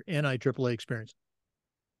about your NIAAA experience?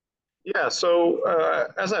 Yeah, so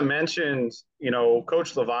as I mentioned,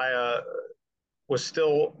 Coach Levia was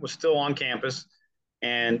still on campus,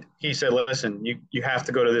 and he said, "Listen, you have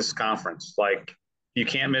to go to this conference. Like, you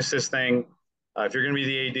can't miss this thing. If you're going to be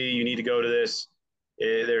the AD, you need to go to this.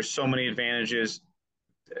 There's so many advantages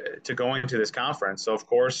to going to this conference." So of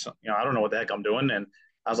course, I don't know what the heck I'm doing, and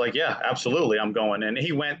I was like, "Yeah, absolutely, I'm going." And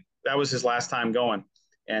he went. That was his last time going,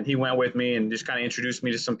 and he went with me and just kind of introduced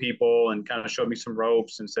me to some people and kind of showed me some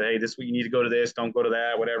ropes and said, "Hey, this week you need to go to this. Don't go to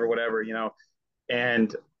that. Whatever.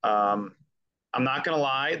 And I'm not going to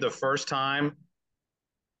lie, the first time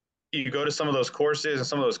you go to some of those courses and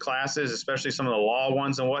some of those classes, especially some of the law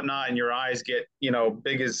ones and whatnot, and your eyes get,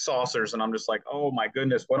 big as saucers. And I'm just like, oh my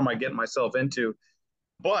goodness, what am I getting myself into?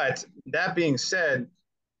 But that being said,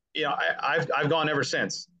 I've gone ever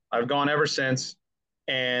since. I've gone ever since,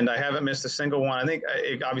 and I haven't missed a single one. I think,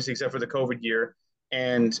 obviously, except for the COVID year.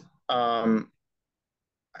 And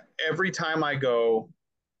every time I go,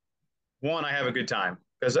 one, I have a good time,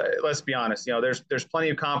 because let's be honest, there's plenty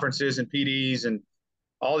of conferences and PDs and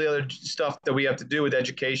all the other stuff that we have to do with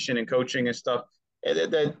education and coaching and stuff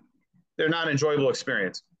that they're not an enjoyable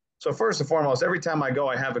experience. So first and foremost, every time I go,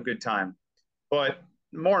 I have a good time. But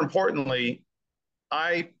more importantly,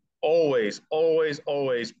 I always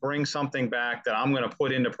bring something back that I'm going to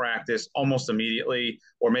put into practice almost immediately,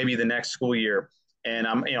 or maybe the next school year. And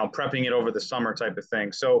I'm, prepping it over the summer type of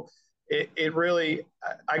thing. So it really,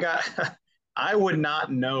 I would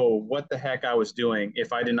not know what the heck I was doing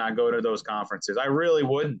if I did not go to those conferences. I really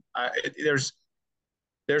wouldn't. There's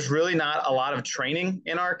really not a lot of training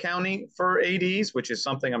in our county for ADs, which is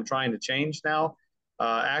something I'm trying to change now,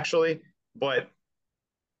 actually. But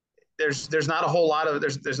there's not a whole lot of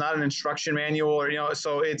there's not an instruction manual, or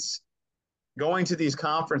so it's going to these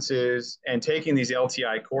conferences and taking these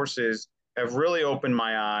LTI courses have really opened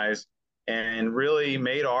my eyes and really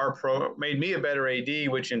made me a better AD,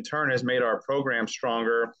 which in turn has made our program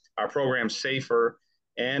stronger, our program safer,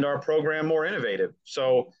 and our program more innovative.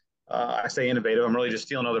 So I say innovative, I'm really just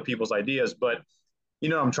stealing other people's ideas, but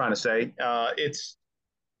what I'm trying to say.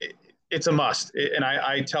 It's a must, and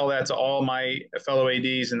I tell that to all my fellow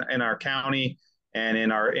ADs in our county and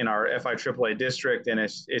in our FIAAA district, and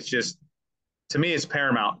it's just, to me, it's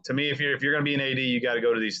paramount. To me, if you're going to be an AD, you got to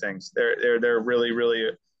go to these things. They're really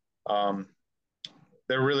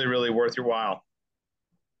really worth your while.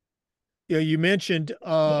 Yeah, you mentioned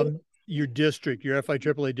your district, your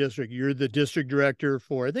FIAAA district. You're the district director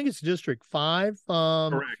for, I think it's District 5.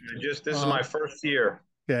 Correct. This is my first year.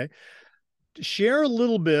 Okay. Share a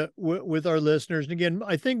little bit with our listeners. And again,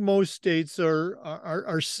 I think most states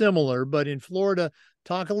are similar, but in Florida,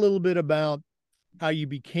 talk a little bit about how you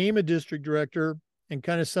became a district director and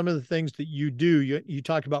kind of some of the things that you do. You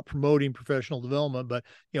talked about promoting professional development, but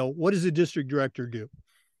what does a district director do?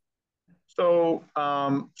 So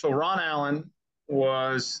Ron Allen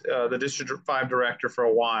was the District 5 director for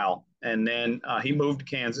a while, and then he moved to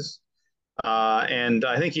Kansas, and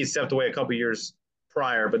I think he stepped away a couple years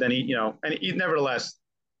prior, but then he nevertheless,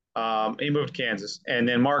 he moved to Kansas. And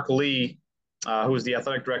then Mark Lee, who was the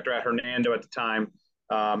athletic director at Hernando at the time,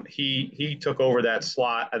 he took over that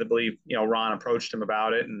slot. I believe, Ron approached him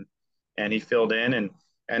about it, and he filled in.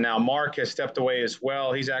 And now Mark has stepped away as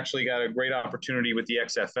well. He's actually got a great opportunity with the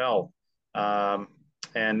XFL,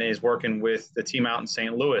 and is working with the team out in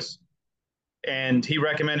St. Louis. And he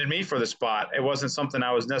recommended me for the spot. It wasn't something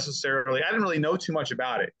I didn't really know too much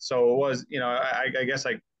about it. So it was, I guess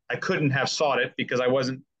I couldn't have sought it because I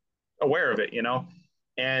wasn't aware of it,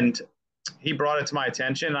 and he brought it to my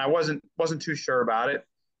attention. And I wasn't too sure about it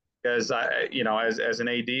because as an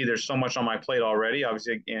AD, there's so much on my plate already,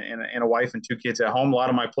 obviously, and a wife and 2 kids at home, a lot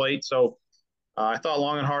on my plate. So I thought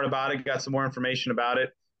long and hard about it, got some more information about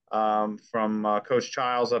it from Coach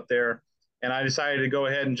Childs up there. And I decided to go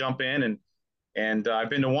ahead and jump in, and I've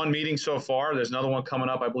been to one meeting so far. There's another one coming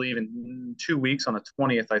up, I believe, in 2 weeks on the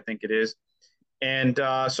 20th, I think it is. And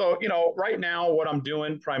so, right now what I'm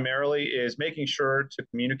doing primarily is making sure to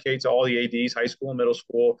communicate to all the ADs, high school, middle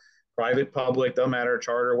school, private, public, doesn't matter,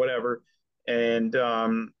 charter, whatever, and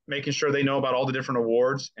making sure they know about all the different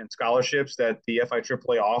awards and scholarships that the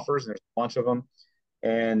FIAAA offers. And there's a bunch of them,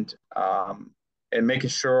 and making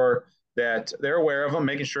sure that they're aware of them,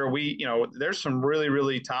 making sure there's some really,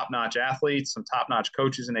 really top-notch athletes, some top-notch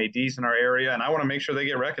coaches and ADs in our area, and I want to make sure they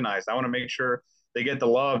get recognized. I want to make sure they get the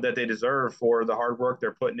love that they deserve for the hard work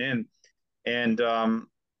they're putting in. And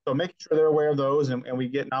so making sure they're aware of those, and we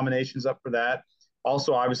get nominations up for that.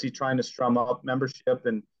 Also, obviously, trying to strum up membership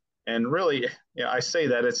and really, I say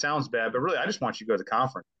that it sounds bad, but really, I just want you to go to the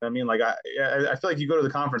conference. I mean, like I feel like you go to the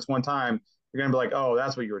conference one time, you're gonna be like, oh,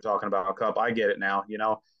 that's what you were talking about, Cup. I get it now.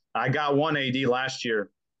 I got one AD last year,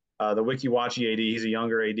 the Wiki Wachi AD. He's a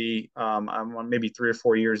younger AD. I'm maybe 3 or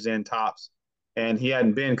 4 years in tops, and he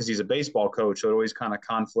hadn't been because he's a baseball coach, so it always kind of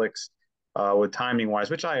conflicts with timing wise,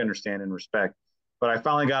 which I understand and respect. But I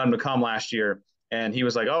finally got him to come last year, and he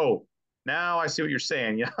was like, "Oh, now I see what you're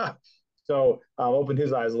saying." Yeah. So opened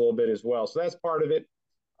his eyes a little bit as well. So that's part of it.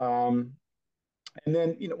 And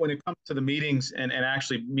then when it comes to the meetings and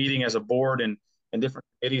actually meeting as a board and different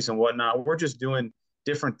committees and whatnot, we're just doing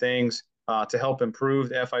different things to help improve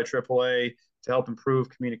the FIAAA, to help improve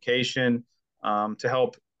communication, to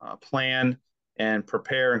help plan and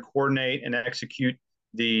prepare and coordinate and execute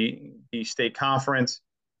the state conference,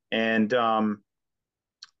 and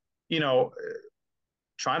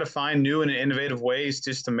trying to find new and innovative ways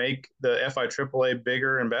just to make the FIAAA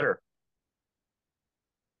bigger and better.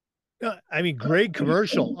 I mean, great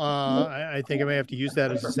commercial. I think I may have to use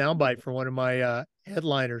that as a soundbite for one of my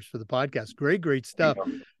headliners for the podcast. Great stuff.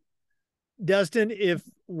 Dustin, if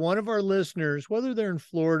one of our listeners, whether they're in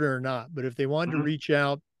Florida or not, but if they wanted to reach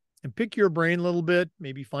out and pick your brain a little bit,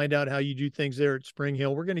 maybe find out how you do things there at Spring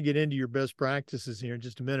Hill, we're going to get into your best practices here in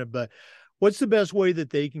just a minute, but what's the best way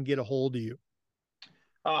that they can get a hold of you?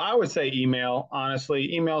 I would say email.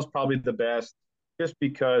 Honestly, email is probably the best, just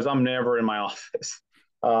because I'm never in my office.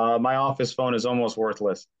 My office phone is almost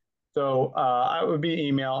worthless. So I would be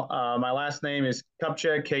email. My last name is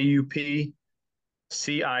Kupchik,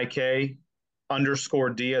 KUPCIK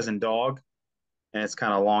 _D as in dog. And it's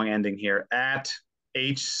kind of long ending here, at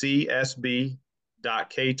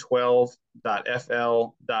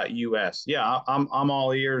hcsb.k12.fl.us. Yeah, I'm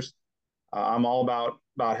all ears. I'm all about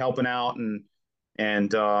helping out and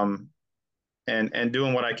doing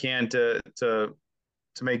what I can to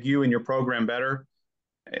make you and your program better.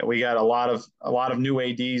 We got a lot of new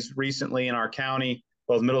ADs recently in our county,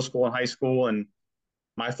 both middle school and high school, and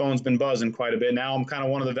my phone's been buzzing quite a bit. Now I'm kind of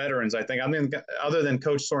one of the veterans. I think other than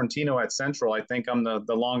Coach Sorrentino at Central, I think I'm the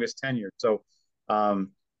longest tenured. So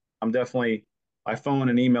I'm definitely, my phone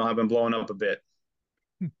and email have been blowing up a bit.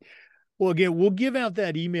 Well, again, we'll give out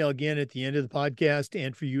that email again at the end of the podcast.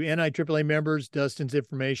 And for you NIAAA members, Dustin's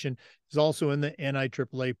information is also in the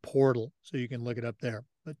NIAAA portal, so you can look it up there.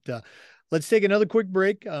 But let's take another quick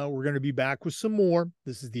break. We're going to be back with some more.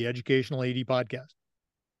 This is the Educational AD Podcast.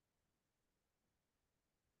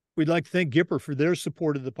 We'd like to thank Gipper for their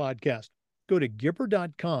support of the podcast. Go to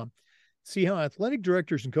Gipper.com. See how athletic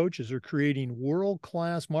directors and coaches are creating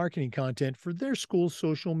world-class marketing content for their school's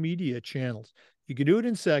social media channels. You can do it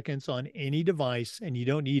in seconds on any device, and you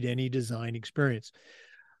don't need any design experience.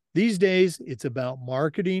 These days, it's about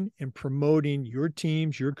marketing and promoting your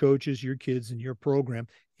teams, your coaches, your kids, and your program.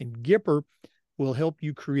 And Gipper will help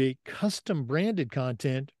you create custom branded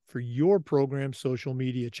content for your program's social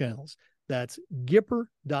media channels. That's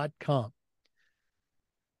Gipper.com.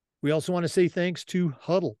 We also want to say thanks to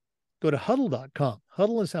Hudl. Go to Hudl.com.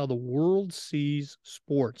 Hudl is how the world sees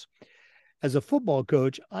sports. As a football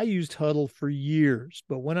coach, I used Hudl for years,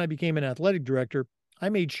 but when I became an athletic director, I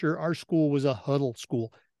made sure our school was a Hudl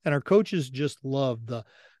school, and our coaches just loved the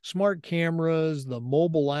smart cameras, the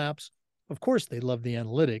mobile apps. Of course, they love the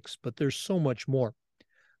analytics, but there's so much more.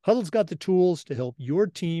 Hudl's got the tools to help your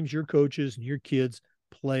teams, your coaches, and your kids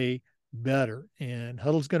play better, and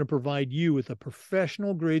Hudl's going to provide you with a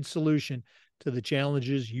professional grade solution to the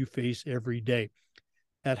challenges you face every day.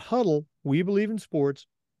 At Hudl, we believe in sports,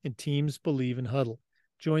 and teams believe in Hudl.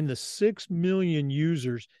 Join the 6 million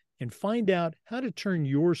users and find out how to turn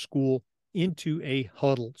your school into a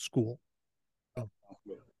Hudl school.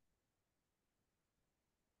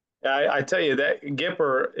 I tell you that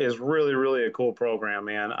Gipper is really, really a cool program,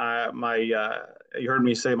 man. You heard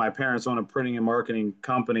me say my parents own a printing and marketing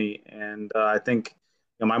company, and I think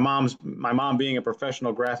my mom being a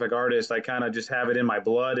professional graphic artist, I kind of just have it in my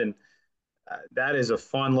blood, and that is a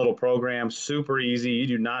fun little program, super easy. You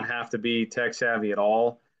do not have to be tech savvy at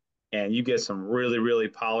all, and you get some really, really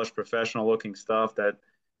polished, professional looking stuff that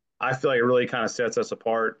I feel like it really kind of sets us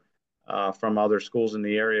apart. from other schools in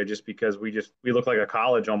the area, just because we look like a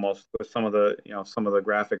college almost with some of the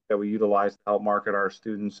graphics that we utilize to help market our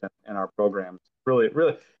students and our programs. Really,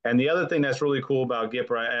 really. And the other thing that's really cool about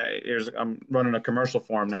Gipper, I'm running a commercial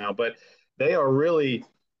for them now, but they are really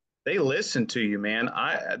they listen to you, man.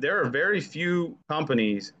 There are very few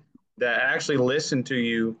companies that actually listen to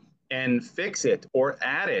you and fix it or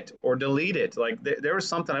add it or delete it. Like there was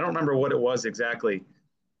something, I don't remember what it was exactly,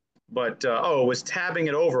 but it was tabbing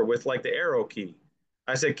it over with like the arrow key.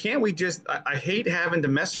 I said, can't we just? I hate having to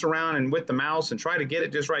mess around and with the mouse and try to get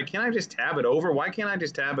it just right. Can't I just tab it over? Why can't I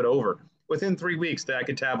just tab it over? Within 3 weeks, that I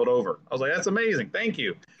could tab it over. I was like, that's amazing. Thank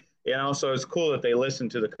you. So it's cool that they listen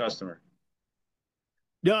to the customer.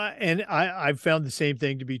 Yeah, and I've found the same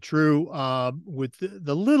thing to be true with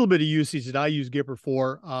the little bit of usage that I use Gipper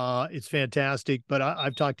for. It's fantastic, but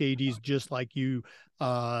I've talked to ADs just like you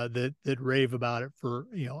that rave about it for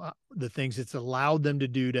the things it's allowed them to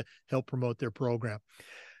do to help promote their program.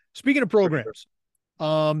 Speaking of programs,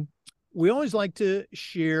 we always like to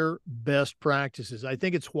share best practices. I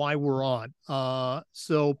think it's why we're on.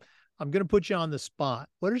 So I'm going to put you on the spot.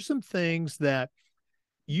 What are some things that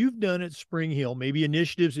you've done at Spring Hill, maybe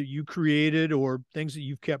initiatives that you created or things that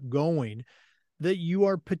you've kept going that you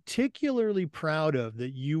are particularly proud of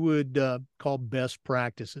that you would call best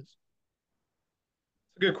practices?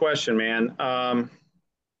 It's a good question, man. One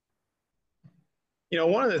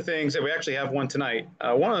of the things that we actually have one tonight,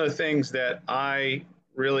 one of the things that I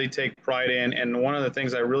really take pride in, and one of the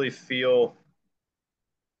things I really feel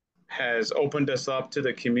has opened us up to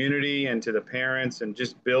the community and to the parents and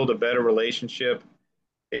just build a better relationship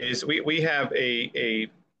is we have a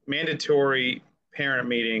mandatory parent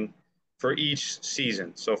meeting for each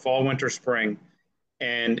season. So fall, winter, spring.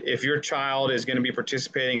 And if your child is going to be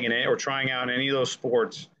participating in it or trying out in any of those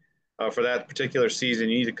sports for that particular season,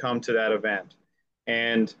 you need to come to that event.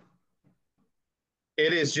 And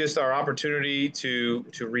it is just our opportunity to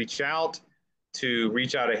reach out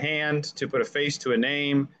a hand, to put a face to a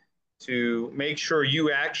name, to make sure you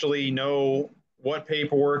actually know what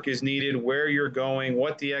paperwork is needed, where you're going,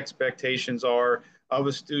 what the expectations are of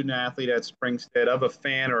a student athlete at Springstead, of a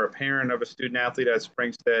fan or a parent of a student athlete at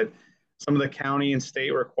Springstead, some of the county and state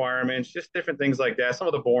requirements, just different things like that, some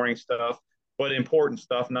of the boring stuff, but important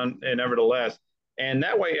stuff nevertheless. And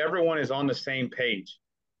that way everyone is on the same page.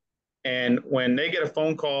 And when they get a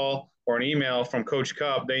phone call or an email from Coach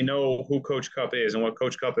Cup, they know who Coach Cup is and what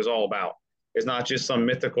Coach Cup is all about. It's not just some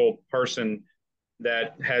mythical person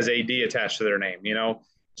that has AD attached to their name.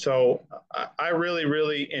 So I really,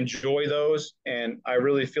 really enjoy those. And I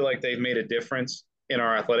really feel like they've made a difference in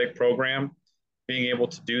our athletic program, being able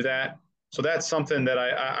to do that. So that's something that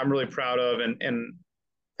I'm really proud of. And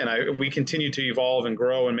we continue to evolve and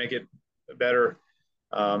grow and make it better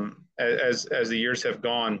as the years have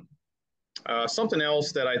gone. Something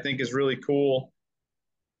else that I think is really cool,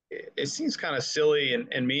 it seems kind of silly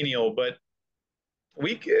and menial, but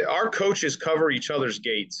our coaches cover each other's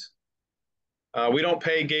gates. We don't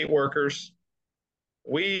pay gate workers.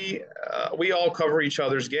 We all cover each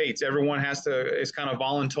other's gates. Everyone is kind of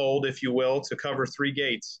voluntold, if you will, to cover 3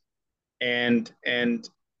 gates. And it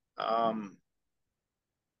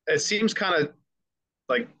seems kind of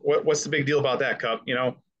like, what's the big deal about that, Cup?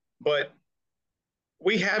 But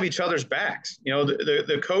we have each other's backs.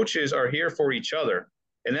 The coaches are here for each other,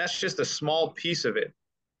 and that's just a small piece of it.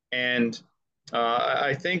 And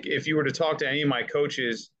I think if you were to talk to any of my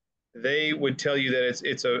coaches, they would tell you that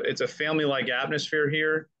it's a family-like atmosphere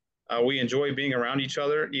here. We enjoy being around each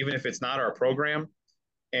other, even if it's not our program.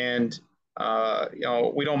 And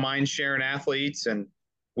we don't mind sharing athletes, and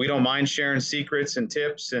we don't mind sharing secrets and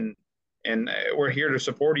tips, and we're here to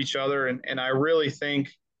support each other. And I really think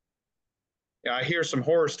I hear some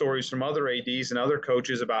horror stories from other ADs and other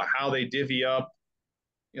coaches about how they divvy up,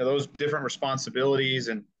 those different responsibilities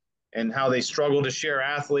and how they struggle to share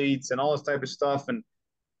athletes and all this type of stuff. And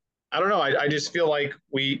I don't know. I just feel like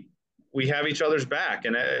we have each other's back,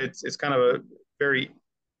 and it's kind of a very,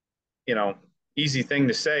 easy thing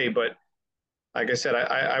to say. But like I said,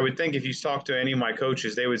 I would think if you talk to any of my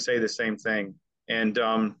coaches, they would say the same thing. And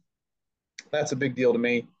that's a big deal to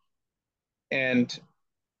me. And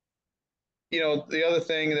the other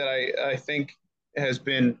thing that I think has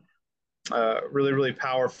been really, really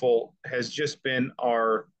powerful has just been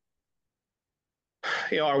our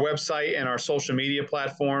website and our social media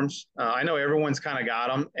platforms. I know everyone's kind of got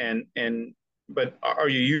them, but are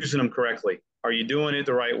you using them correctly? Are you doing it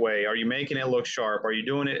the right way? Are you making it look sharp? Are you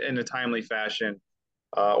doing it in a timely fashion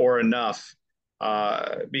or enough?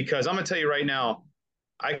 Because I'm going to tell you right now,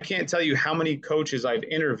 I can't tell you how many coaches I've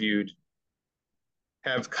interviewed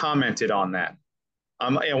have commented on that.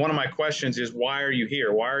 one of my questions is, why are you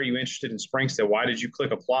here? Why are you interested in Springstead? Why did you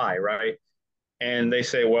click apply, right? And they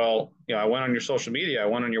say, well, I went on your social media, I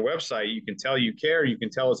went on your website. You can tell you care. You can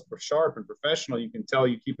tell it's sharp and professional. You can tell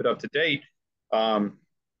you keep it up to date. Um,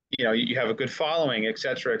 you have a good following, et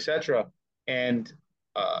cetera, et cetera. And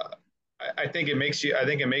I think it makes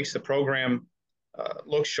the program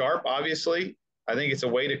look sharp. Obviously, I think it's a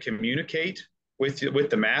way to communicate with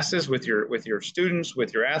the masses, with your students,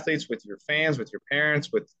 with your athletes, with your fans, with your parents,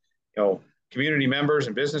 with community members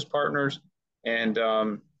and business partners. And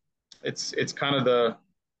it's kind of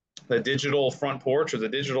the digital front porch or the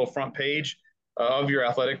digital front page of your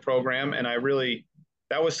athletic program. And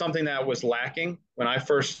that was something that was lacking when I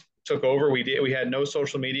first took over. We had no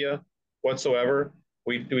social media whatsoever.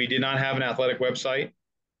 We did not have an athletic website,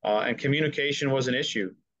 and communication was an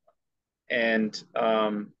issue. And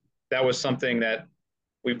that was something that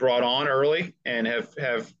we brought on early and have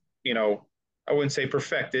I wouldn't say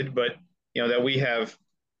perfected, but that we have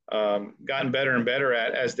gotten better and better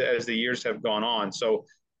at as the years have gone on. So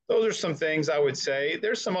those are some things I would say.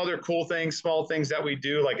 There's some other cool things, small things that we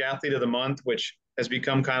do, like Athlete of the Month, which has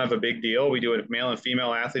become kind of a big deal. We do a male and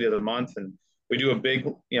female Athlete of the Month, and we do a big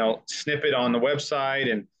snippet on the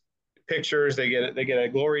website and pictures. They get a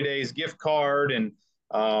Glory Days gift card, and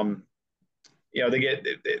they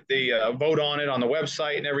vote on it on the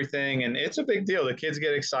website and everything, and it's a big deal. The kids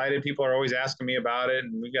get excited. People are always asking me about it,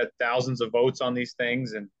 and we got thousands of votes on these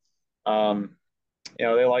things, and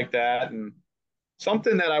they like that. And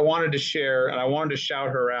something that I wanted to share, and I wanted to shout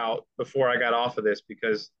her out before I got off of this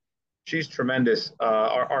because she's tremendous.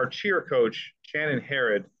 Our cheer coach, Shannon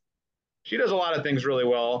Herod, she does a lot of things really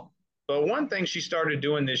well. But one thing she started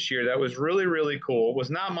doing this year that was really, really cool,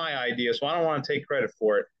 was not my idea, so I don't want to take credit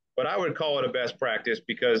for it, but I would call it a best practice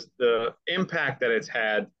because the impact that it's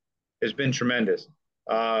had has been tremendous.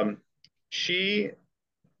 She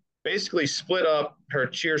basically split up her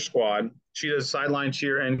cheer squad. She does sideline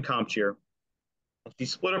cheer and comp cheer. She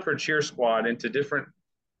split up her cheer squad into different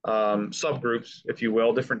subgroups, if you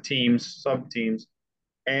will, different teams, sub-teams,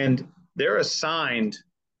 and they're assigned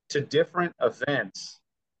to different events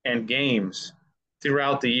and games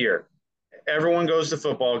throughout the year. Everyone goes to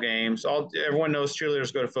football games. Everyone knows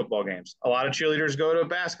cheerleaders go to football games. A lot of cheerleaders go to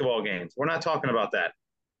basketball games. We're not talking about that.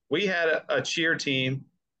 We had a cheer team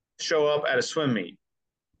show up at a swim meet.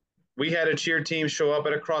 We had a cheer team show up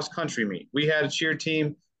at a cross-country meet. We had a cheer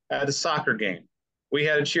team at a soccer game. We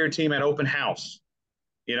had a cheer team at open house,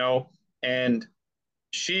 and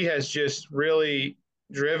she has just really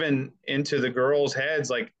driven into the girls' heads,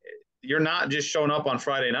 like, you're not just showing up on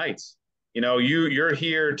Friday nights. You're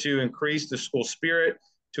here to increase the school spirit,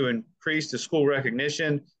 to increase the school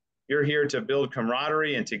recognition. You're here to build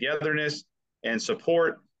camaraderie and togetherness and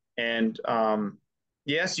support. And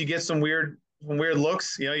yes, you get some weird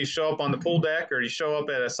looks. You show up on the pool deck or you show up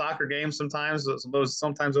at a soccer game. Sometimes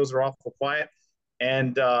those are awful quiet,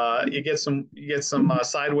 and you get some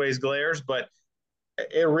sideways glares, but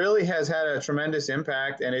it really has had a tremendous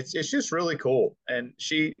impact, and it's just really cool. And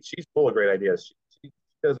she's full of great ideas. She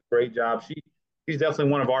does a great job. She's definitely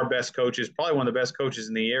one of our best coaches, probably one of the best coaches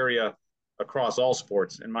in the area across all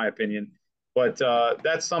sports, in my opinion. But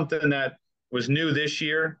that's something that was new this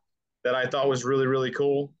year that I thought was really, really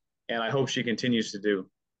cool, and I hope she continues to do.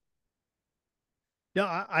 No,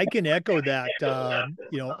 I can echo that.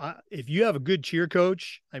 If you have a good cheer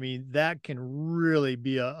coach, I mean, that can really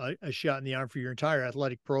be a shot in the arm for your entire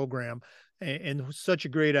athletic program, and such a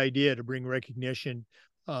great idea to bring recognition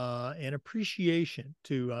and appreciation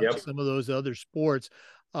to some of those other sports.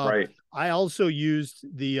 Right. I also used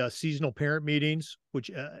the seasonal parent meetings, which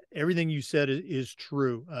everything you said is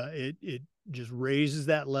true. It just raises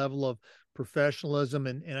that level of professionalism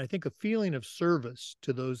and I think a feeling of service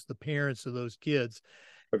to the parents of those kids.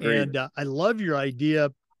 Agreed. And I love your idea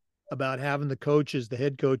about having the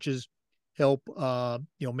head coaches help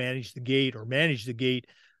manage the gate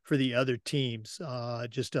for the other teams.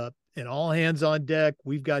 Just an all hands on deck,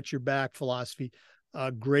 we've got your back philosophy.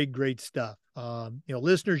 Great stuff.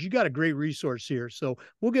 Listeners, you got a great resource here. So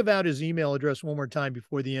we'll give out his email address one more time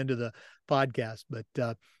before the end of the podcast. But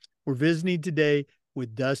we're visiting today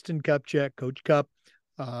with Dustin Kupchak, Coach Kup.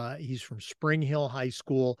 He's from Spring Hill High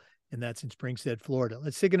School, and that's in Springstead, Florida.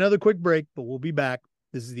 Let's take another quick break, but we'll be back.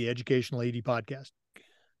 This is the Educational AD Podcast.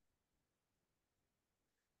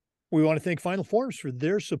 We want to thank Final Forms for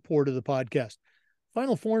their support of the podcast.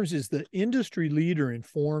 Final Forms is the industry leader in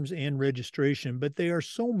forms and registration, but they are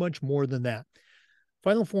so much more than that.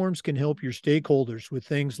 Final Forms can help your stakeholders with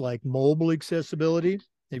things like mobile accessibility.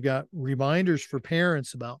 They've got reminders for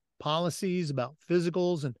parents about policies, about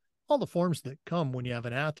physicals, and all the forms that come when you have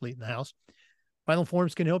an athlete in the house. Final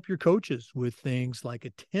Forms can help your coaches with things like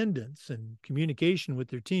attendance and communication with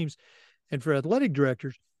their teams. And for athletic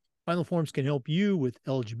directors, Final Forms can help you with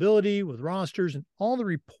eligibility, with rosters, and all the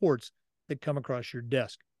reports that come across your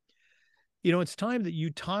desk. It's time that you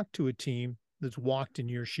talk to a team that's walked in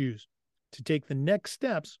your shoes. To take the next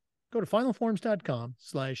steps, go to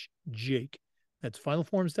finalforms.com/Jake. That's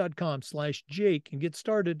finalforms.com/Jake and get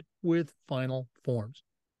started with Final Forms.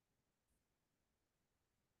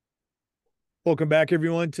 Welcome back,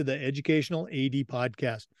 everyone, to the Educational AD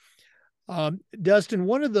Podcast. Dustin,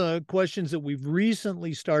 one of the questions that we've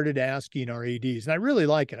recently started asking our ADs, and I really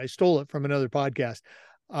like it, I stole it from another podcast.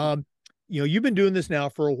 You've been doing this now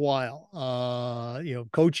for a while,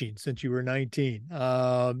 coaching since you were 19.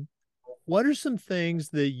 What are some things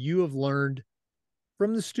that you have learned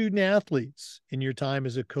from the student athletes in your time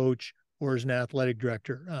as a coach or as an athletic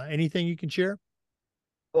director? Anything you can share?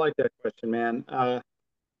 I like that question, man.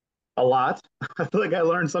 A lot. I feel like I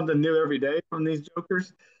learn something new every day from these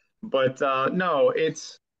jokers. But no,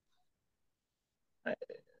 it's I,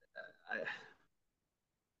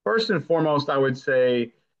 first and foremost, I would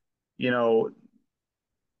say, you know,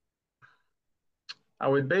 I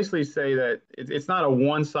would basically say that it's not a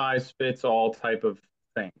one size fits all type of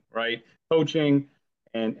thing, right? Coaching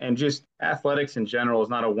and just athletics in general is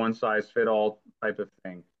not a one size fit all type of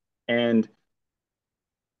thing. And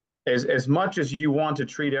as much as you want to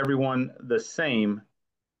treat everyone the same,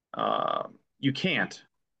 you can't.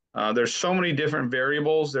 There's so many different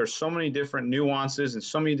variables. There's so many different nuances and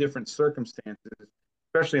so many different circumstances,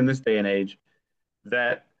 especially in this day and age,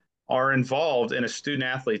 that are involved in a student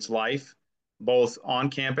athlete's life, both on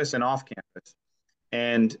campus and off campus.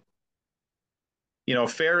 And,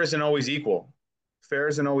 fair isn't always equal. Fair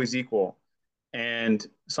isn't always equal. And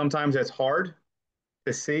sometimes that's hard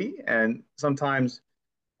to see. And sometimes,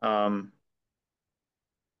 um,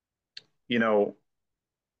 you know,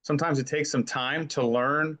 sometimes it takes some time to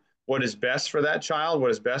learn what is best for that child, what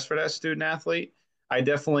is best for that student athlete. I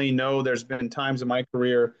definitely know there's been times in my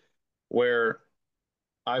career where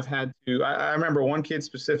I've had to. I remember one kid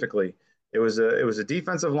specifically. It was a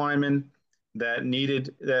defensive lineman that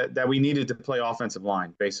we needed to play offensive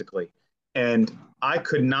line basically, and I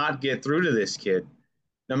could not get through to this kid,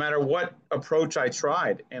 no matter what approach I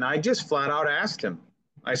tried, and I just flat out asked him.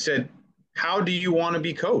 I said, "How do you want to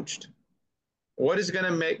be coached? What is going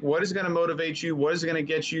to motivate you? What is going to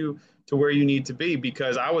get you to where you need to be?"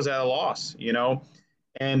 Because I was at a loss.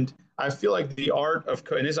 And I feel like the art of,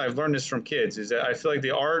 and this I've learned this from kids, is that I feel like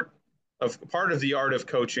part of the art of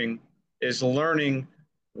coaching is learning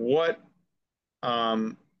what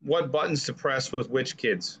what buttons to press with which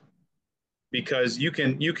kids, because you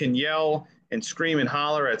can yell and scream and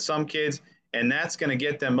holler at some kids, and that's going to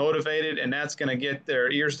get them motivated, and that's going to get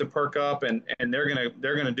their ears to perk up, and they're going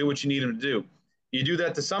to do what you need them to do. You do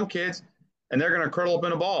that to some kids, and they're going to curl up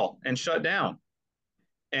in a ball and shut down.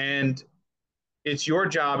 And it's your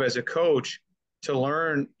job as a coach to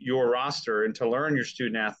learn your roster and to learn your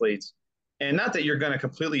student athletes. And not that you're going to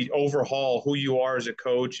completely overhaul who you are as a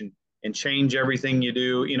coach and change everything you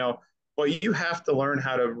do, but you have to learn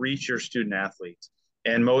how to reach your student athletes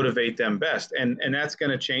and motivate them best. And that's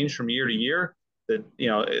going to change from year to year.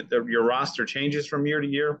 Your roster changes from year to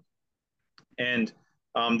year, and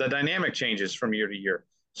the dynamic changes from year to year.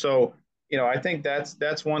 So, I think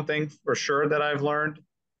that's one thing for sure that I've learned.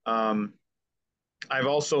 I've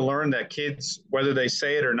also learned that kids, whether they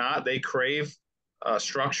say it or not, they crave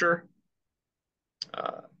structure,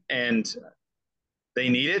 and they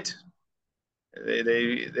need it.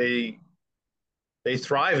 They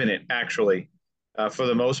thrive in it, actually, for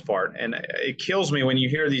the most part. And it kills me when you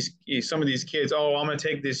hear some of these kids. Oh, I'm going to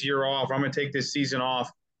take this year off. Or I'm going to take this season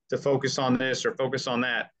off to focus on this or focus on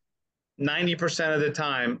that. 90% of the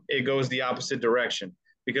time, it goes the opposite direction,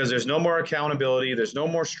 because there's no more accountability. There's no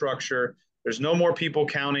more structure. There's no more people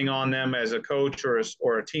counting on them as a coach or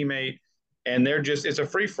a teammate. And it's a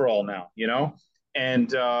free for all now.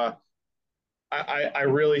 And I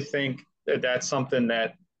really think that's something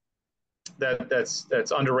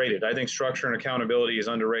that's underrated. I think structure and accountability is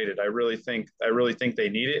underrated. I really think they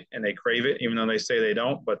need it and they crave it, even though they say they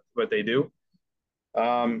don't, but they do.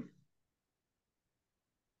 I've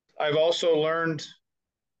also learned,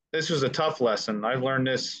 this was a tough lesson. I've learned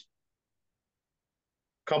this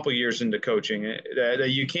a couple years into coaching,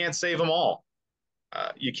 that you can't save them all.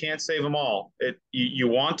 You can't save them all. You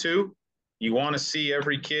want to see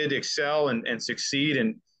every kid excel and succeed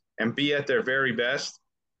and be at their very best.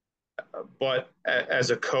 But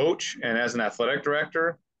as a coach and as an athletic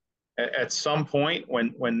director, at some point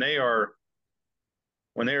when they are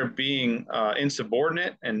when they are being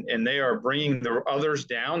insubordinate and they are bringing the others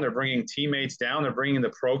down, they're bringing teammates down, they're bringing the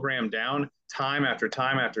program down time after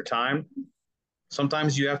time after time.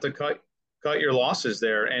 Sometimes you have to cut your losses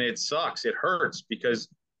there, and it sucks. It hurts because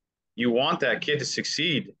you want that kid to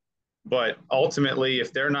succeed, but ultimately,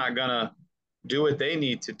 if they're not gonna do what they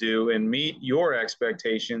need to do and meet your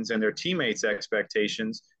expectations and their teammates'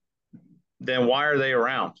 expectations, then why are they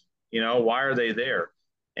around? Why are they there?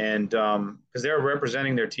 And because they're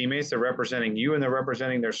representing their teammates, they're representing you, and they're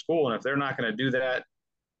representing their school. And if they're not going to do that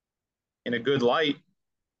in a good light,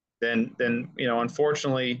 then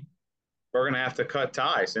unfortunately, we're going to have to cut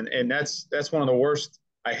ties. And that's one of the worst.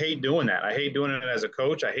 I hate doing that. I hate doing it as a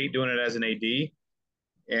coach. I hate doing it as an AD.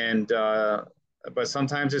 And but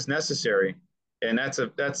sometimes it's necessary. And that's a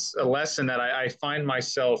lesson that I find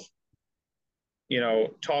myself,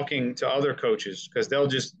 talking to other coaches, because they'll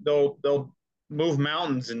move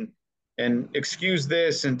mountains and excuse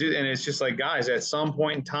this and do, and it's just like, guys, at some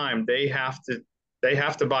point in time, they have to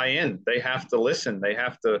buy in, they have to listen, they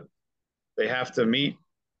have to meet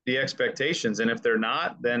the expectations. And if they're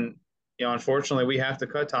not, then, unfortunately, we have to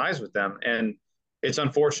cut ties with them. And it's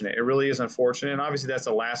unfortunate. It really is unfortunate. And obviously that's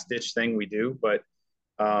a last ditch thing we do, but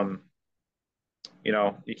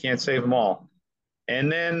you can't save them all.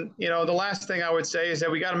 And then, the last thing I would say is that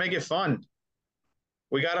we got to make it fun.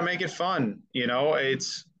 We got to make it fun.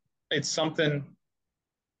 It's something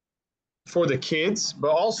for the kids,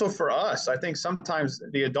 but also for us. I think sometimes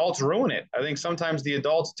the adults ruin it. I think sometimes the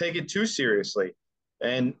adults take it too seriously,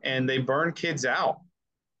 and they burn kids out.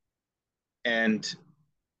 And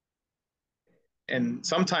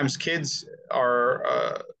sometimes kids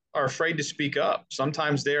are afraid to speak up.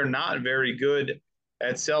 Sometimes they're not very good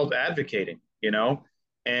at self-advocating,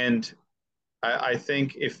 and I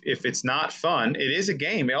think if it's not fun, it is a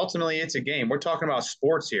game. Ultimately, it's a game. We're talking about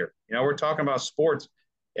sports here. We're talking about sports,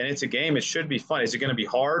 and it's a game. It should be fun. Is it going to be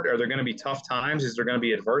hard? Are there going to be tough times? Is there going to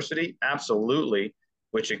be adversity? Absolutely,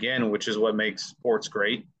 which is what makes sports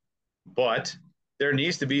great. But there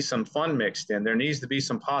needs to be some fun mixed in. There needs to be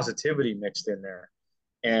some positivity mixed in there.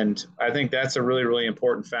 And I think that's a really, really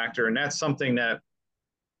important factor. And that's something that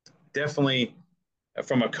definitely,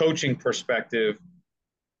 from a coaching perspective,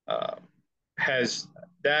 has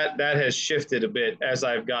shifted a bit as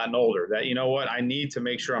I've gotten older. That, I need to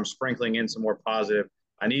make sure I'm sprinkling in some more positive.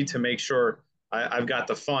 I need to make sure I've got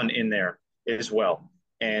the fun in there as well.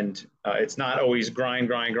 And it's not always grind.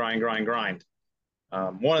 One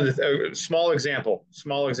of the small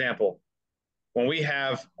example, when we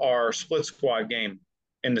have our split squad game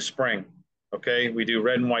in the spring, okay, we do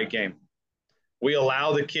red and white game. We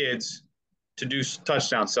allow the kids to do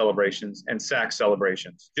touchdown celebrations and sack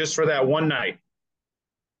celebrations just for that one night.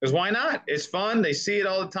 Because why not? It's fun. They see it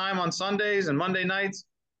all the time on Sundays and Monday nights.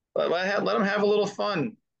 Let them have a little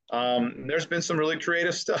fun. There's been some really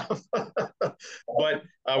creative stuff, but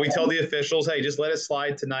we tell the officials, hey, just let it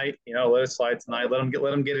slide tonight. Let it slide tonight. Let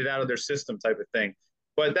them get it out of their system, type of thing.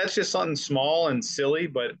 But that's just something small and silly.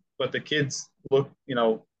 But the kids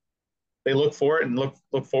they look for it and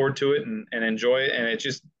look forward to it and enjoy it, and it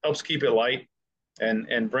just helps keep it light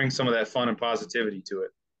and bring some of that fun and positivity to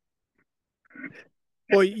it.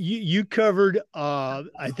 Well, you covered,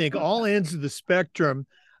 I think, all ends of the spectrum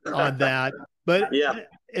on that, but yeah,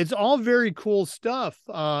 it's all very cool stuff.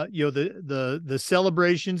 The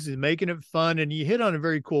celebrations and making it fun, and you hit on a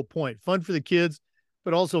very cool point: fun for the kids,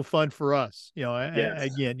 but also fun for us.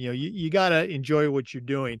 Yes. Again, you got to enjoy what you're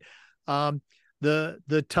doing.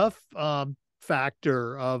 The tough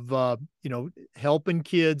factor of helping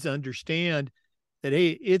kids understand that, hey,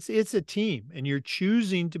 it's a team, and you're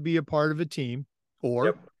choosing to be a part of a team,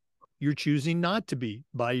 or you're choosing not to be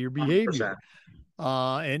by your behavior,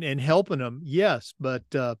 and helping them. Yes, but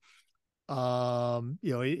it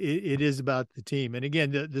is about the team. And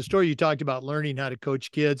again, the story you talked about, learning how to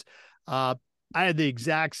coach kids, I had the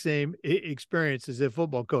exact same experience as a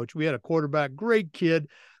football coach. We had a quarterback, great kid.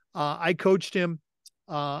 I coached him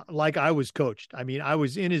like I was coached. I mean, I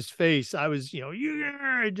was in his face. I was,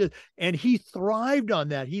 and he thrived on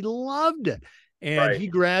that. He loved it. And he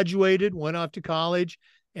graduated, went off to college,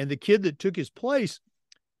 and the kid that took his place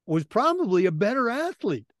was probably a better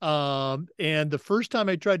athlete. And the first time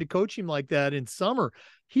I tried to coach him like that in summer,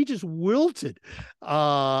 he just wilted.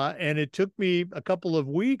 And it took me a couple of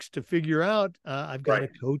weeks to figure out, I've got to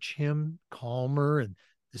coach him calmer, and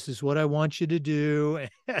this is what I want you to do.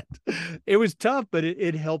 And it was tough, but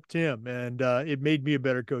it helped him, and it made me a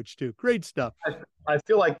better coach too. Great stuff. I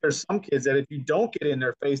feel like there's some kids that if you don't get in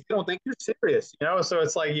their face, they don't think you're serious, So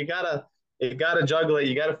it's like, you gotta you got to juggle it.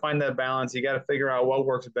 You got to find that balance. You got to figure out what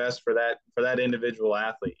works best for that individual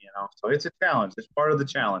athlete. So it's a challenge. It's part of the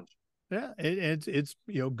challenge. Yeah, it's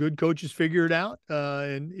good coaches figure it out,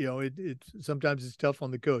 and it's sometimes it's tough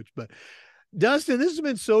on the coach. But Dustin, this has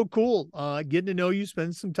been so cool, getting to know you,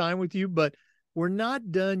 spending some time with you. But we're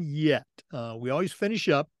not done yet. We always finish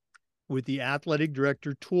up with the Athletic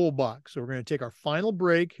Director Toolbox. So we're going to take our final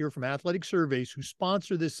break here from Athletic Surveys, who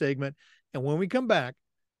sponsor this segment, and when we come back,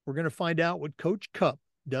 we're going to find out what Coach Cup,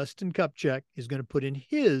 Dustin Kupchak, is going to put in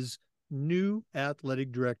his new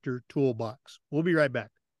Athletic Director Toolbox. We'll be right back.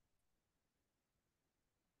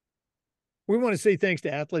 We want to say thanks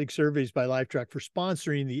to Athletic Surveys by Lifetrack for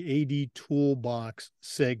sponsoring the AD Toolbox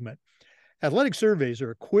segment. Athletic surveys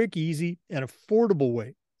are a quick, easy, and affordable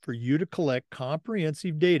way for you to collect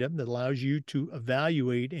comprehensive data that allows you to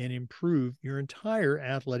evaluate and improve your entire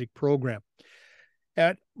athletic program.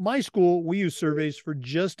 At my school, we use surveys for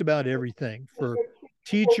just about everything, for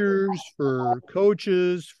teachers, for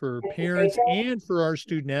coaches, for parents, and for our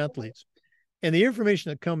student athletes. And the information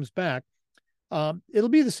that comes back, it'll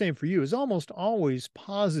be the same for you, is almost always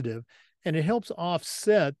positive, and it helps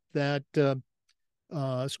offset that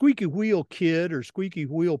squeaky wheel kid or squeaky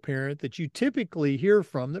wheel parent that you typically hear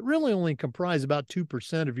from that really only comprise about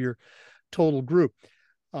 2% of your total group.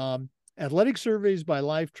 Athletic Surveys by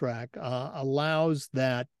Lifetrack allows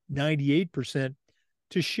that 98%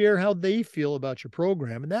 to share how they feel about your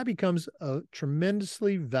program, and that becomes a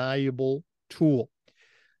tremendously valuable tool.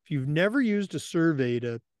 If you've never used a survey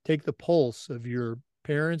to take the pulse of your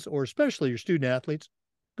parents or especially your student athletes,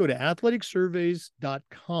 go to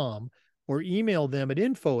athleticsurveys.com or email them at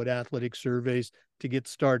info@athleticsurveys to get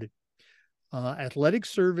started. Athletic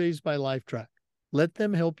Surveys by Lifetrack. Let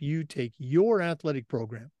them help you take your athletic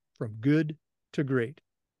program from good to great.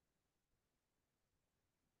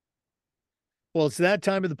 Well, it's that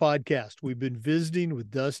time of the podcast. We've been visiting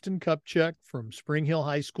with Dustin Kupchak from Spring Hill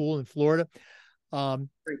High School in Florida. Springstead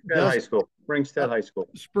High School. Springstead High School.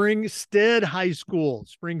 Springstead High School.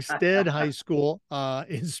 Springstead High School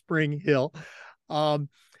in Spring Hill.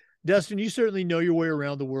 Dustin, you certainly know your way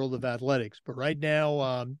around the world of athletics, but right now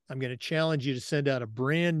I'm going to challenge you to send out a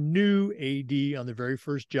brand new AD on their very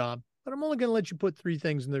first job, but I'm only going to let you put 3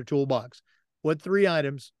 things in their toolbox. What 3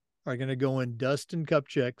 items are going to go in Dustin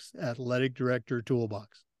Kupchak's Athletic Director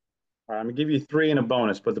Toolbox? All right, I'm going to give you 3 and a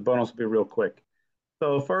bonus, but the bonus will be real quick.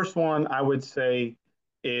 So the first one I would say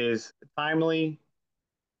is timely,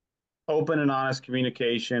 open and honest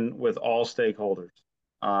communication with all stakeholders.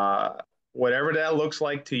 Whatever that looks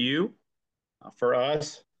like to you, for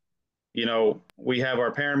us, we have our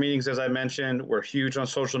parent meetings, as I mentioned. We're huge on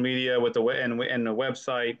social media with the and the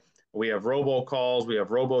website. We have robocalls, we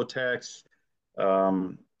have robo-texts.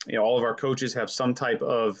 All of our coaches have some type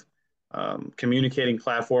of communicating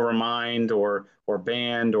platform, Remind or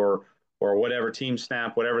Band or whatever,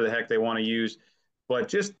 TeamSnap, whatever the heck they want to use. But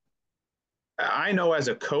just, I know as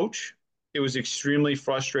a coach, it was extremely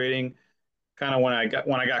frustrating, kind of when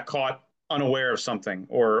I got caught unaware of something,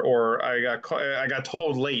 or I got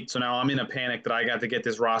told late, so now I'm in a panic that I got to get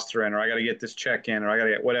this roster in, or I got to get this check in, or I got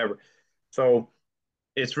to get whatever. So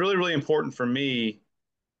it's really, really important for me.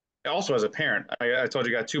 Also, as a parent, I told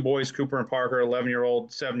you, I got 2 boys, Cooper and Parker,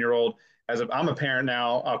 11-year-old, 7-year-old. I'm a parent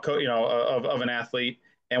now, of an athlete,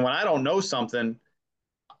 and when I don't know something,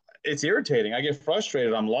 it's irritating. I get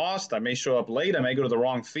frustrated. I'm lost. I may show up late. I may go to the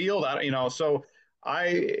wrong field.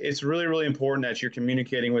 It's really, really important that you're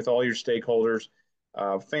communicating with all your stakeholders,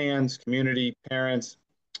 fans, community, parents,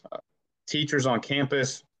 teachers on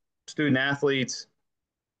campus, student athletes,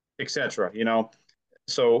 etc.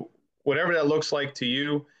 So whatever that looks like to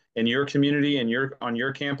you in your community and on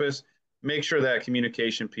your campus, make sure that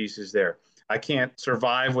communication piece is there. I can't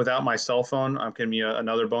survive without my cell phone. I'm going to be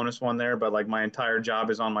another bonus one there, but like my entire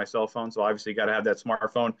job is on my cell phone. So obviously got to have that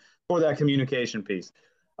smartphone for that communication piece.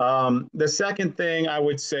 The second thing I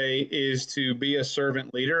would say is to be a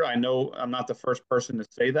servant leader. I know I'm not the first person to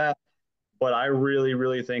say that, but I really,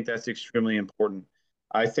 really think that's extremely important.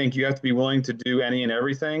 I think you have to be willing to do any and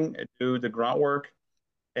everything, do the grunt work,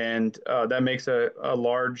 and that makes a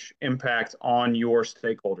large impact on your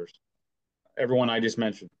stakeholders. Everyone I just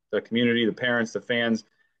mentioned, the community, the parents, the fans,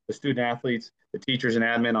 the student athletes, the teachers and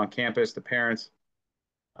admin on campus, the parents,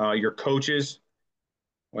 your coaches.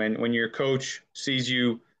 When your coach sees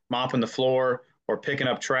you mopping the floor or picking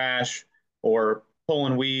up trash or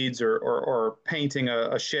pulling weeds or painting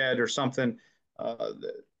a shed or something, I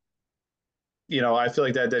feel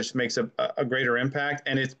like that just makes a greater impact,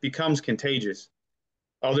 and it becomes contagious.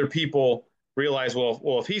 Other people realize,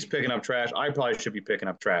 well, if he's picking up trash, I probably should be picking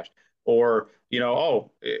up trash. or,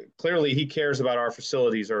 clearly he cares about our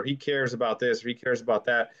facilities, or he cares about this, or he cares about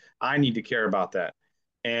that. I need to care about that.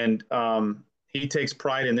 And he takes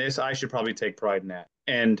pride in this. I should probably take pride in that.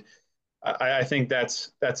 And I think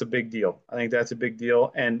that's a big deal. I think that's a big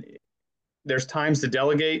deal. And there's times to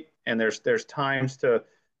delegate, and there's times to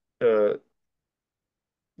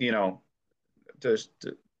you know to,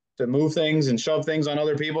 to to move things and shove things on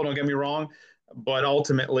other people. Don't get me wrong, but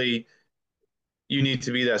ultimately you need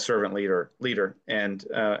to be that servant leader,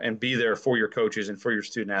 and be there for your coaches and for your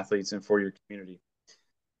student athletes and for your community.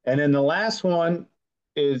 And then the last one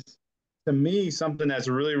is, to me, something that's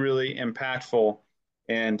really, really impactful,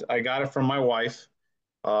 and I got it from my wife,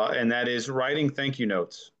 and that is writing thank you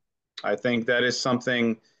notes. I think that is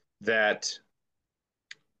something that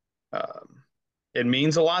um, it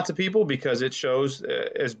means a lot to people, because it shows,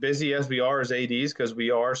 as busy as we are as ADs, because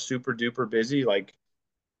we are super duper busy, like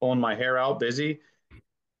pulling my hair out busy,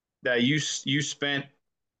 that you spent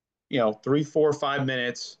 3, 4, 5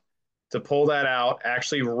 minutes to pull that out,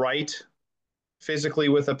 actually write physically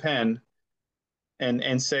with a pen,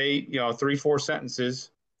 and say 3, 4 sentences,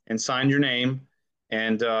 and sign your name.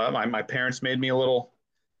 And my parents made me a little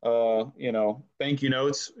thank you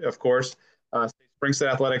notes, of course,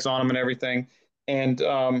 Springstead Athletics on them and everything. And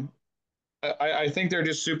I think they're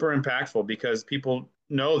just super impactful, because people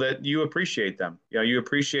know that you appreciate them. You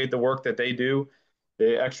appreciate the work that they do,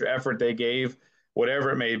 the extra effort they gave,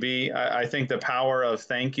 whatever it may be. I think the power of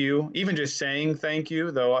thank you, even just saying thank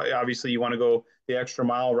you, though obviously you want to go the extra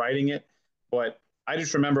mile writing it. But I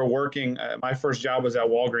just remember working, my first job was at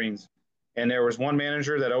Walgreens, and there was one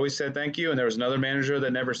manager that always said thank you, and there was another manager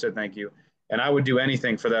that never said thank you. And I would do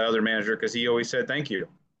anything for that other manager, because he always said thank you.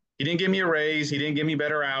 He didn't give me a raise. He didn't give me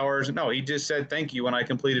better hours. No, he just said thank you when I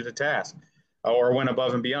completed a task, or went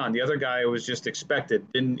above and beyond. The other guy was just expected,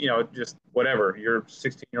 didn't, just whatever. You're a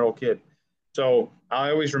 16-year-old kid. So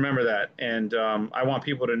I always remember that. And I want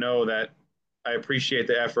people to know that I appreciate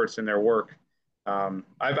the efforts in their work.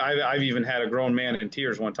 I've even had a grown man in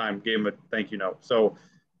tears one time, gave him a thank you note. So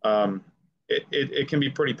um, it can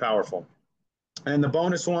be pretty powerful. And the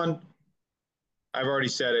bonus one, I've already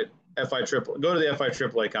said it. FI triple, go to the FI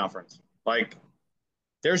AAA conference. Like,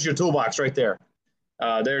 there's your toolbox right there.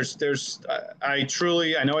 I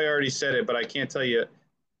truly, I know I already said it, but I can't tell you,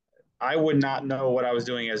 I would not know what I was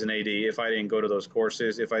doing as an AD if I didn't go to those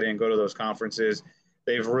courses, if I didn't go to those conferences.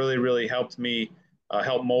 They've really, really helped me,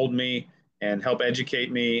 help mold me, and help educate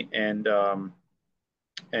me, and kind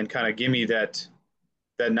of give me that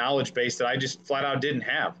knowledge base that I just flat out didn't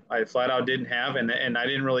have. I flat out didn't have, and I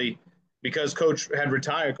didn't really, because Coach had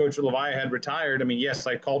retired. Coach Levi had retired. I mean, yes,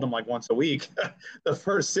 I called him like once a week the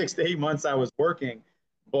first 6 to 8 months I was working,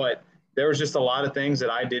 but there was just a lot of things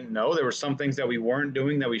that I didn't know. There were some things that we weren't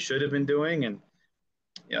doing that we should have been doing, and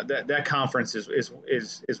that conference is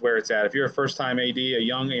where it's at. If you're a first time AD, a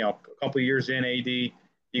young, a couple of years in AD, you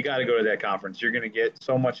got to go to that conference. You're going to get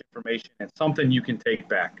so much information, and something you can take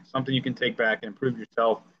back, and improve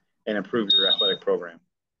yourself and improve your athletic program.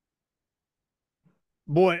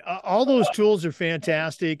 Boy, all those tools are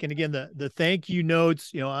fantastic. And again, the thank you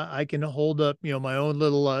notes, I can hold up, my own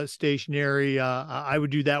little stationery. I would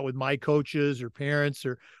do that with my coaches or parents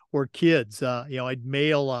or kids. I'd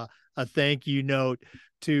mail a thank you note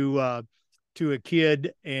to a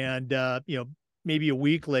kid, and maybe a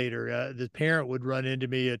week later, the parent would run into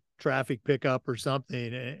me at traffic pickup or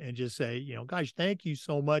something, and just say, gosh, thank you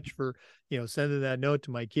so much for, sending that note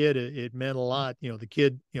to my kid. It meant a lot. The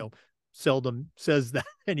kid, seldom says that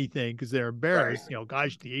anything, because they're embarrassed. Right.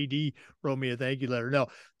 Gosh, the AD wrote me a thank you letter. No,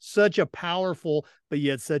 such a powerful, but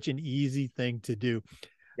yet such an easy thing to do.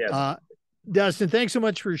 Yes. Dustin, thanks so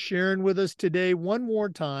much for sharing with us today. One more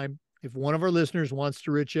time, if one of our listeners wants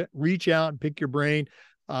to reach out and pick your brain,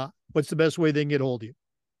 what's the best way they can get a hold of you?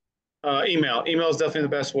 Email. Email is definitely the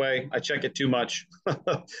best way. I check it too much.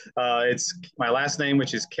 It's my last name,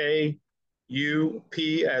 which is KUP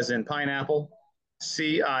as in pineapple,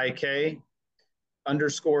 CIK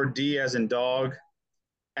 _D as in dog,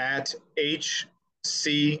 at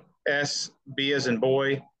HCSB as in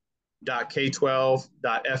boy,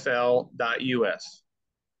 .K12.FL.US.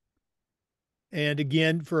 And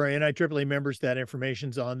again, for our NIAAA members, that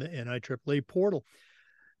information's on the NIAAA portal.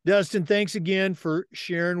 Dustin, thanks again for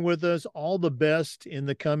sharing with us. All the best in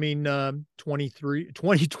the coming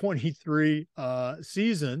 2023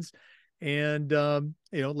 seasons. And,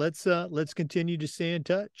 let's continue to stay in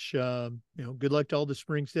touch. Good luck to all the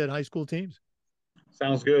Springstead high school teams.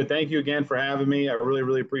 Sounds good. Thank you again for having me. I really,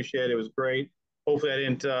 really appreciate it. It was great. Hopefully I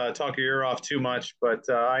didn't talk your ear off too much, but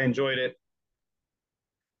I enjoyed it.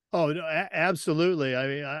 Oh, no, absolutely. I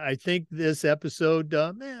mean, I think this episode,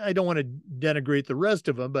 I don't want to denigrate the rest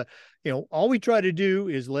of them, but all we try to do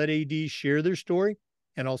is let ADs share their story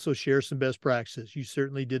and also share some best practices. You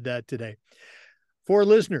certainly did that today. For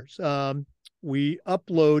listeners, we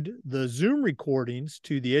upload the Zoom recordings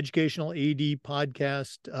to the Educational AD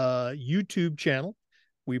Podcast YouTube channel.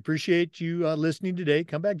 We appreciate you listening today.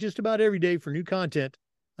 Come back just about every day for new content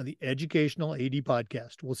on the Educational AD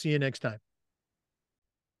Podcast. We'll see you next time.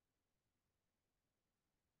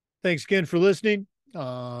 Thanks again for listening.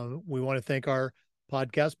 We want to thank our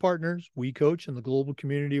podcast partners, We Coach, and the global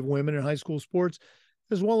community of women in high school sports,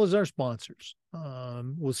 as well as our sponsors.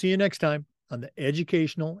 We'll see you next time on the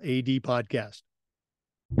Educational AD Podcast.